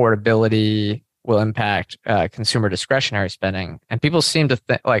and affordability will impact consumer discretionary spending. And people seem to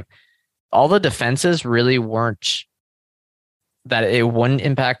think like all the defenses really weren't that it wouldn't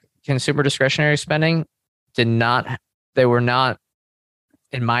impact consumer discretionary spending. They were not,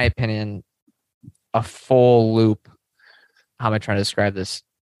 in my opinion, a full loop. How am I trying to describe this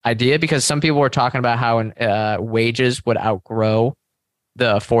idea? Because some people were talking about how wages would outgrow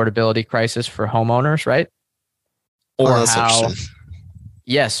the affordability crisis for homeowners, right? Or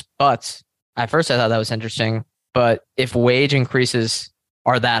yes, but at first I thought that was interesting. But if wage increases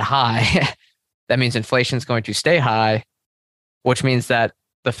are that high, that means inflation is going to stay high, which means that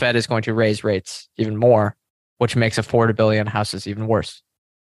the Fed is going to raise rates even more, which makes affordability on houses even worse.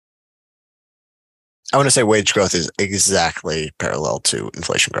 I want to say wage growth is exactly parallel to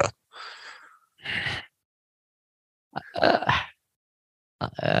inflation growth.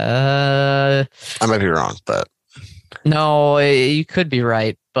 I might be wrong, but no, you could be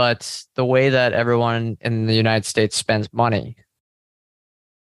right. But the way that everyone in the United States spends money,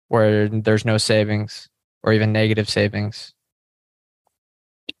 where there's no savings or even negative savings.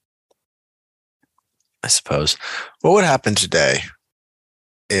 I suppose. What would happen today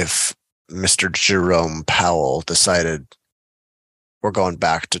if Mr. Jerome Powell decided we're going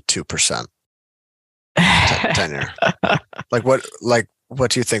back to 2% tenure? What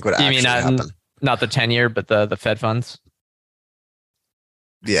do you think would actually happen? Not the 10-year, but the Fed funds?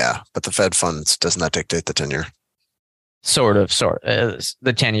 Yeah, but the Fed funds doesn't that dictate the 10-year? Sort of. The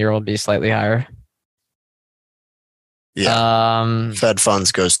 10-year will be slightly higher. Yeah. Fed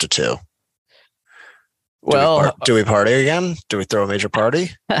funds goes to 2. Well, do we party again? Do we throw a major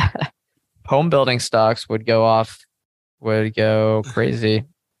party? Home building stocks would go crazy,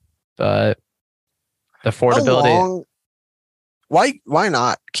 but the affordability. Why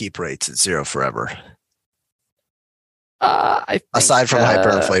not keep rates at 0 forever? Aside from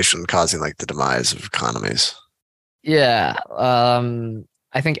hyperinflation causing like the demise of economies. Yeah,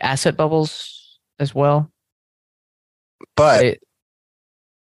 I think asset bubbles as well. But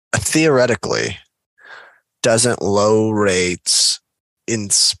theoretically, doesn't low rates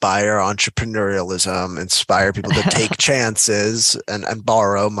inspire entrepreneurialism, inspire people to take chances and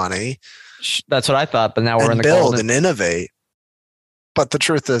borrow money? That's what I thought, but now we're in and the build golden. and innovate. But the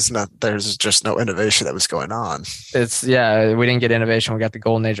truth is, there's just no innovation that was going on. We didn't get innovation. We got the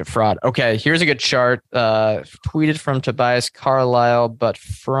golden age of fraud. Okay, here's a good chart. Tweeted from Tobias Carlisle, but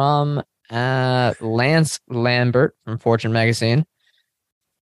from Lance Lambert from Fortune Magazine.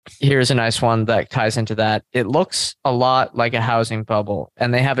 Here's a nice one that ties into that. It looks a lot like a housing bubble,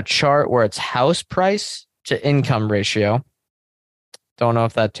 and they have a chart where it's house price to income ratio. Don't know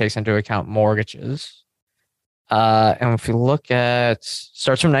if that takes into account mortgages. And if we look at,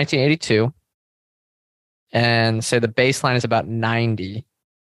 starts from 1982 and say the baseline is about 90.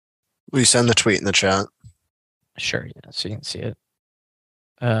 Will you send the tweet in the chat? Sure. Yeah. So you can see it.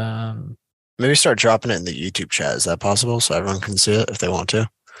 Maybe start dropping it in the YouTube chat. Is that possible? So everyone can see it if they want to.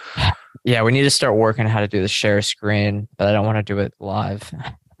 Yeah. We need to start working how to do the share screen, but I don't want to do it live.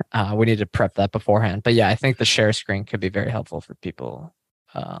 We need to prep that beforehand. But yeah, I think the share screen could be very helpful for people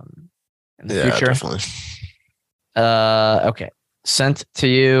in the future. Definitely. Okay. Sent to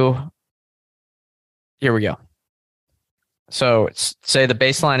you. Here we go. So say the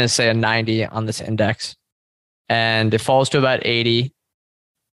baseline is say a 90 on this index, and it falls to about 80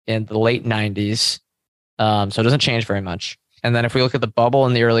 in the late 90s. So it doesn't change very much. And then if we look at the bubble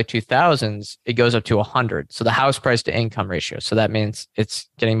in the early 2000s, it goes up to 100. So the house price to income ratio. So that means it's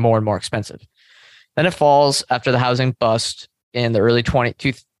getting more and more expensive. Then it falls after the housing bust in the early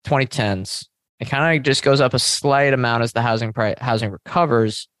 2010s. It kind of just goes up a slight amount as the housing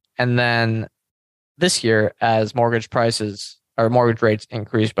recovers. And then this year, as mortgage rates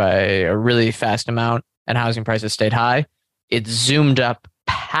increased by a really fast amount and housing prices stayed high, it zoomed up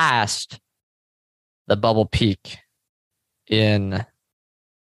past the bubble peak in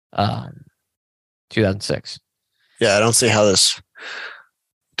 2006. Yeah, I don't see how this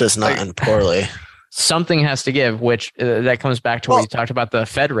does not end poorly. Something has to give, which that comes back to what you talked about, the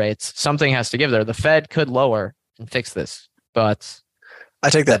Fed rates. Something has to give there. The Fed could lower and fix this, but I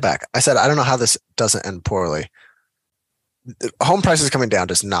take that back. I said I don't know how this doesn't end poorly. Home prices coming down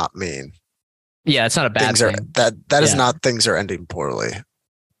does not mean it's not a bad thing. That is not things are ending poorly.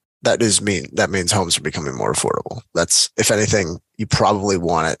 That means homes are becoming more affordable. That's, if anything, you probably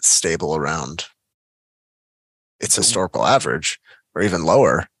want it stable around its historical average or even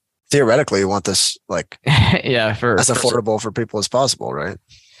lower. Theoretically, you want this as affordable for people as possible, right?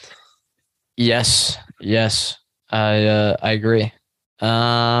 Yes, I agree.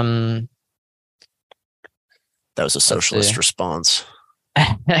 That was a socialist response.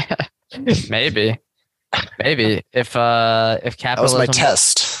 Maybe if capitalism, that was my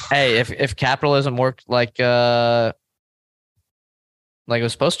test. Hey, if capitalism worked like it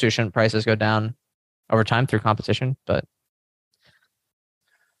was supposed to, shouldn't prices go down over time through competition? But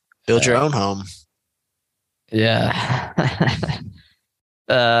build your own home. Yeah.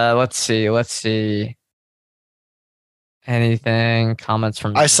 Let's see. Anything? Comments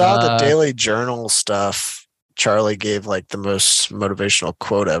from? I saw the Daily Journal stuff. Charlie gave like the most motivational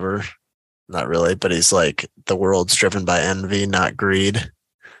quote ever. Not really, but he's like, the world's driven by envy, not greed.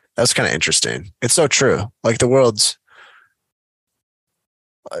 That's kind of interesting. It's so true. Like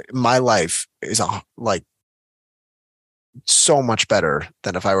my life is like so much better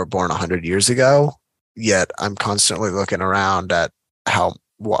than if I were born 100 years ago. Yet I'm constantly looking around at how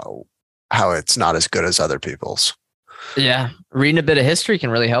it's not as good as other people's. Yeah, reading a bit of history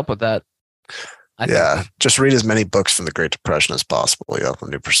can really help with that. Just read as many books from the Great Depression as possible. You have a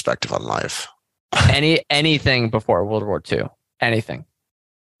new perspective on life. Anything before World War II, anything.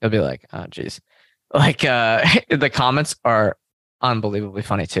 You'll be like, oh, geez. Like the comments are unbelievably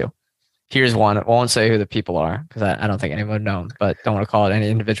funny too. Here's one. I won't say who the people are because I don't think anyone would know them, but don't want to call it any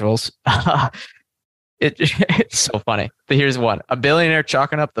individuals. It's so funny. But here's one. A billionaire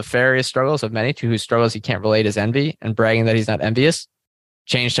chalking up the various struggles of many to whose struggles he can't relate as envy and bragging that he's not envious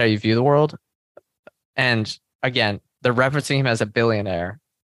changed how you view the world. And again, they're referencing him as a billionaire.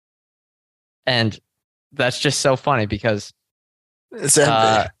 And that's just so funny because it's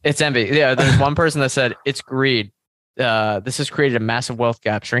envy. It's envy. Yeah, there's one person that said it's greed. This has created a massive wealth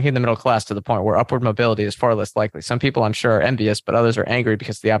gap, shrinking the middle class to the point where upward mobility is far less likely. Some people, I'm sure, are envious, but others are angry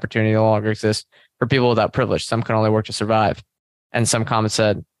because the opportunity no longer exists for people without privilege. Some can only work to survive. And some comments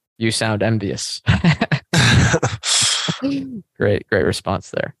said, "You sound envious." Great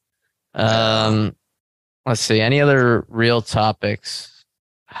response there. Let's see. Any other real topics?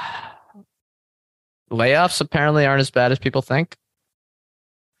 Layoffs apparently aren't as bad as people think.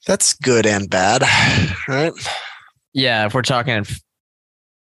 That's good and bad, right? Yeah, if we're talking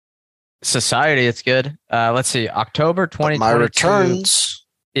society, it's good. Let's see. October 2022. My returns.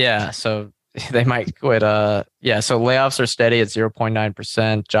 Yeah, so they might quit. So layoffs are steady at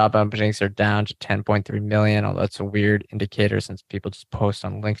 0.9%. Job openings are down to 10.3 million. Although that's a weird indicator since people just post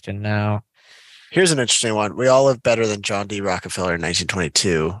on LinkedIn now. Here's an interesting one. We all live better than John D. Rockefeller in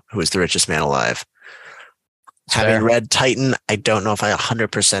 1922, who was the richest man alive. Having read Titan, I don't know if I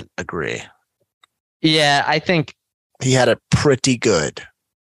 100% agree. Yeah, I think he had it pretty good.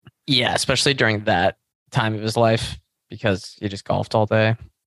 Yeah, especially during that time of his life because he just golfed all day.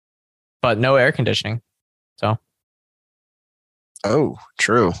 But no air conditioning. So. Oh,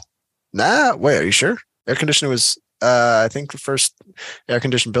 true. Nah, wait, are you sure? Air conditioning was, I think the first air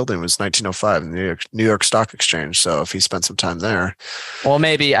conditioned building was 1905 in the New York Stock Exchange. So if he spent some time there. Well,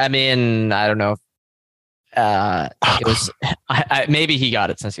 maybe, I mean, I don't know. It was, maybe he got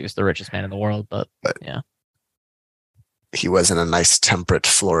it since he was the richest man in the world, but yeah. He was in a nice temperate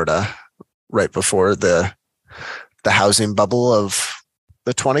Florida right before the housing bubble of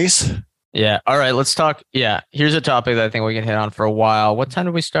the 20s. Yeah. All right. Let's talk. Yeah. Here's a topic that I think we can hit on for a while. What time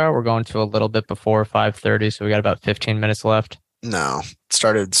did we start? We're going to a little bit before 5:30. So we got about 15 minutes left. No,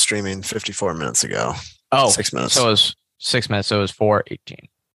 started streaming 54 minutes ago. Oh, 6 minutes. So it was 6 minutes. So it was 4:18.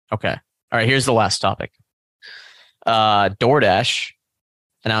 Okay. All right. Here's the last topic. DoorDash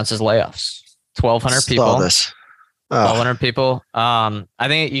announces layoffs. 1,200 people. 1,200 people. I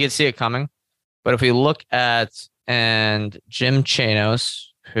think you can see it coming. But if we look at Jim Chanos,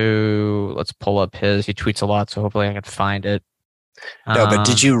 who, let's pull up he tweets a lot, so hopefully I can find it. No, but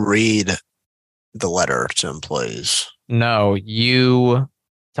did you read the letter to employees? No, you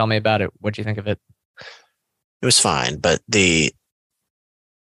tell me about it. What do you think of it? It was fine, but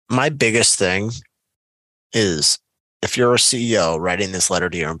my biggest thing is if you're a CEO writing this letter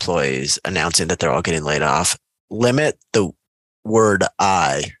to your employees announcing that they're all getting laid off, limit the word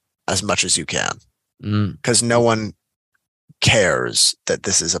I as much as you can, because no one cares that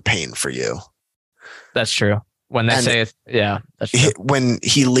this is a pain for you. That's true. When they say it, yeah, that's true. When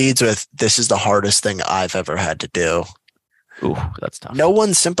he leads with, this is the hardest thing I've ever had to do. Ooh, that's tough. No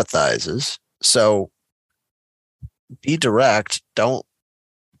one sympathizes. So be direct. Don't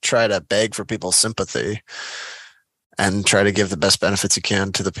try to beg for people's sympathy, and try to give the best benefits you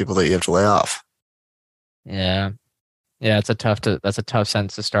can to the people that you have to lay off. Yeah. Yeah, that's a tough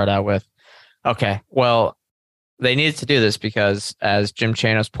sentence to start out with. Okay. Well, they needed to do this because, as Jim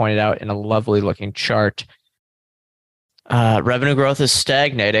Chanos pointed out in a lovely looking chart, revenue growth is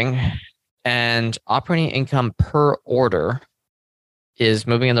stagnating and operating income per order is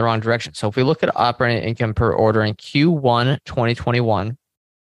moving in the wrong direction. So if we look at operating income per order in Q1 2021,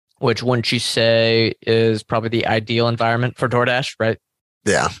 which wouldn't you say is probably the ideal environment for DoorDash, right?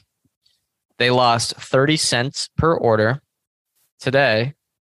 Yeah. They lost 30 cents per order. Today,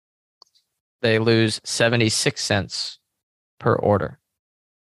 they lose 76 cents per order.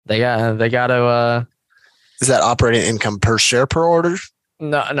 They got to. Is that operating income per share per order?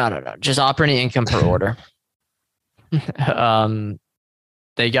 No. Just operating income per order.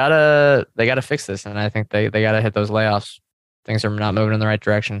 They gotta fix this, and I think they gotta hit those layoffs. Things are not moving in the right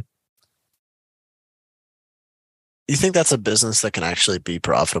direction. You think that's a business that can actually be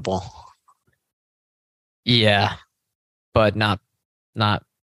profitable? Yeah, but not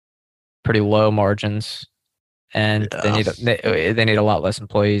pretty low margins, and they need a lot less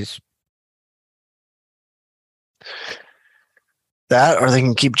employees. That, or they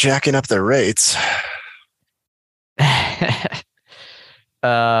can keep jacking up their rates. Yeah.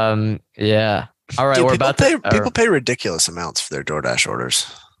 All right, dude, people pay ridiculous amounts for their DoorDash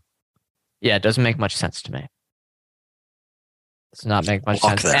orders. Yeah, it doesn't make much sense to me. Does not make much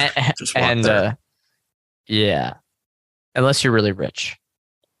sense. Yeah, unless you're really rich.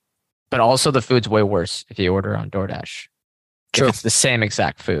 But also the food's way worse if you order on DoorDash. True. If it's the same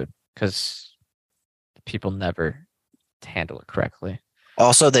exact food, because people never handle it correctly.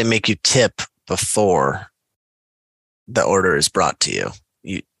 Also, they make you tip before the order is brought to you.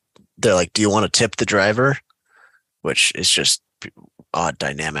 They're like, do you want to tip the driver? Which is just odd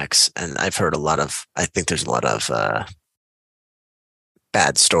dynamics. And I've heard I think there's a lot of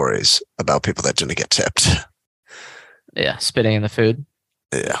bad stories about people that didn't get tipped. Yeah, spitting in the food.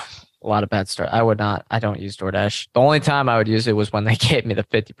 Yeah. A lot of bad stories. I don't use DoorDash. The only time I would use it was when they gave me the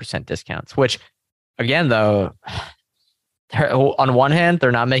 50% discounts, which, again, though, on one hand,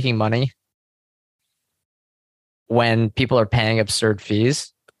 they're not making money when people are paying absurd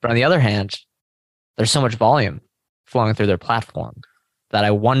fees. But on the other hand, there's so much volume flowing through their platform that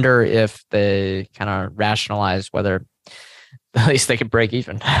I wonder if they kind of rationalize whether at least they could break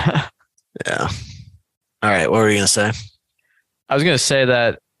even. Yeah. All right. What were you going to say? I was going to say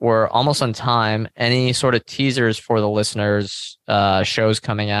that we're almost on time. Any sort of teasers for the listeners, shows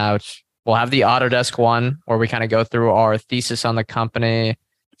coming out, We'll have the Autodesk one where we kind of go through our thesis on the company.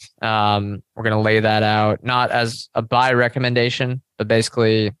 We're going to lay that out, not as a buy recommendation, but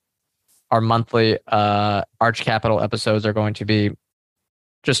basically our monthly Arch Capital episodes are going to be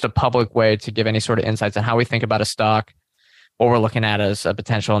just a public way to give any sort of insights on how we think about a stock, what we're looking at as a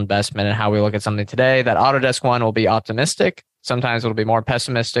potential investment, and how we look at something today. That Autodesk one will be optimistic. Sometimes it'll be more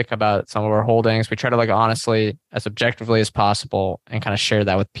pessimistic about some of our holdings. We try to look honestly, as objectively as possible, and kind of share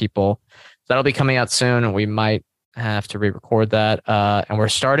that with people. So that'll be coming out soon. We might have to re-record that. And we're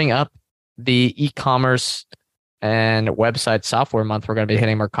starting up the e-commerce and website software month. We're going to be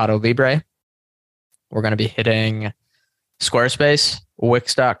hitting Mercado Libre. We're going to be hitting Squarespace,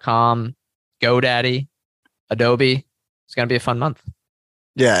 Wix.com, GoDaddy, Adobe. It's going to be a fun month.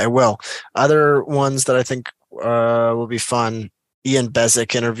 Yeah, it will. Other ones that I think will be fun. Ian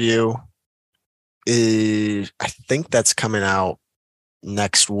Bezic interview. I think that's coming out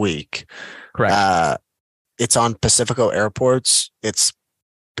next week. Correct. It's on Pacifico Airports. It's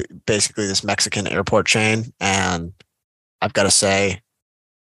basically this Mexican airport chain. And I've got to say,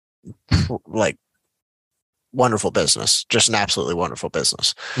 like, wonderful business. Just an absolutely wonderful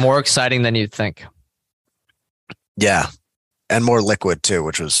business. More exciting than you'd think. Yeah. And more liquid too,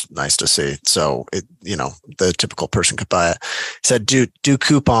 which was nice to see. So the typical person could buy it. Said, do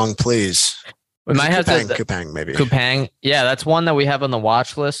Coupang, please. We might have Coupang, maybe. Coupang. Yeah, that's one that we have on the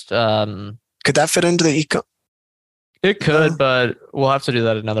watch list. Could that fit into the eco? It could, but we'll have to do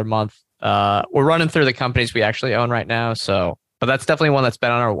that another month. We're running through the companies we actually own right now. So, but that's definitely one that's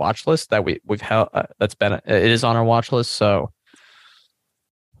been on our watch list that we've held. It is on our watch list. So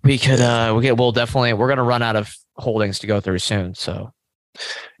we could, we're going to run out of holdings to go through soon. So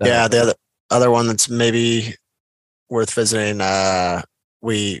yeah, the other one that's maybe worth visiting.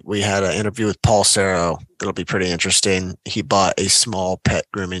 We had an interview with Paul Serro. That'll be pretty interesting. He bought a small pet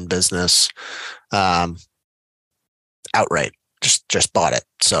grooming business, outright. Just bought it.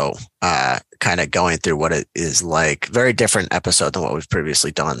 So kind of going through what it is like. Very different episode than what we've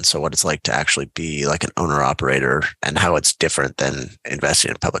previously done. So what it's like to actually be like an owner operator and how it's different than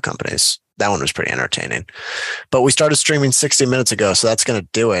investing in public companies. That one was pretty entertaining. But we started streaming 60 minutes ago, so that's going to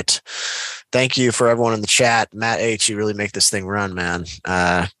do it. Thank you for everyone in the chat. Matt H, you really make this thing run, man.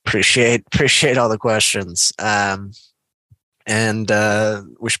 Appreciate all the questions. And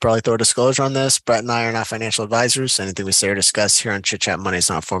we should probably throw a disclosure on this. Brett and I are not financial advisors. Anything we say or discuss here on Chit Chat Money is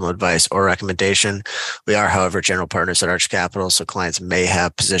not formal advice or recommendation. We are, however, general partners at Arch Capital, so clients may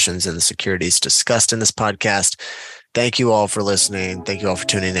have positions in the securities discussed in this podcast. Thank you all for listening. Thank you all for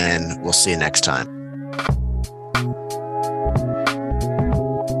tuning in. We'll see you next time.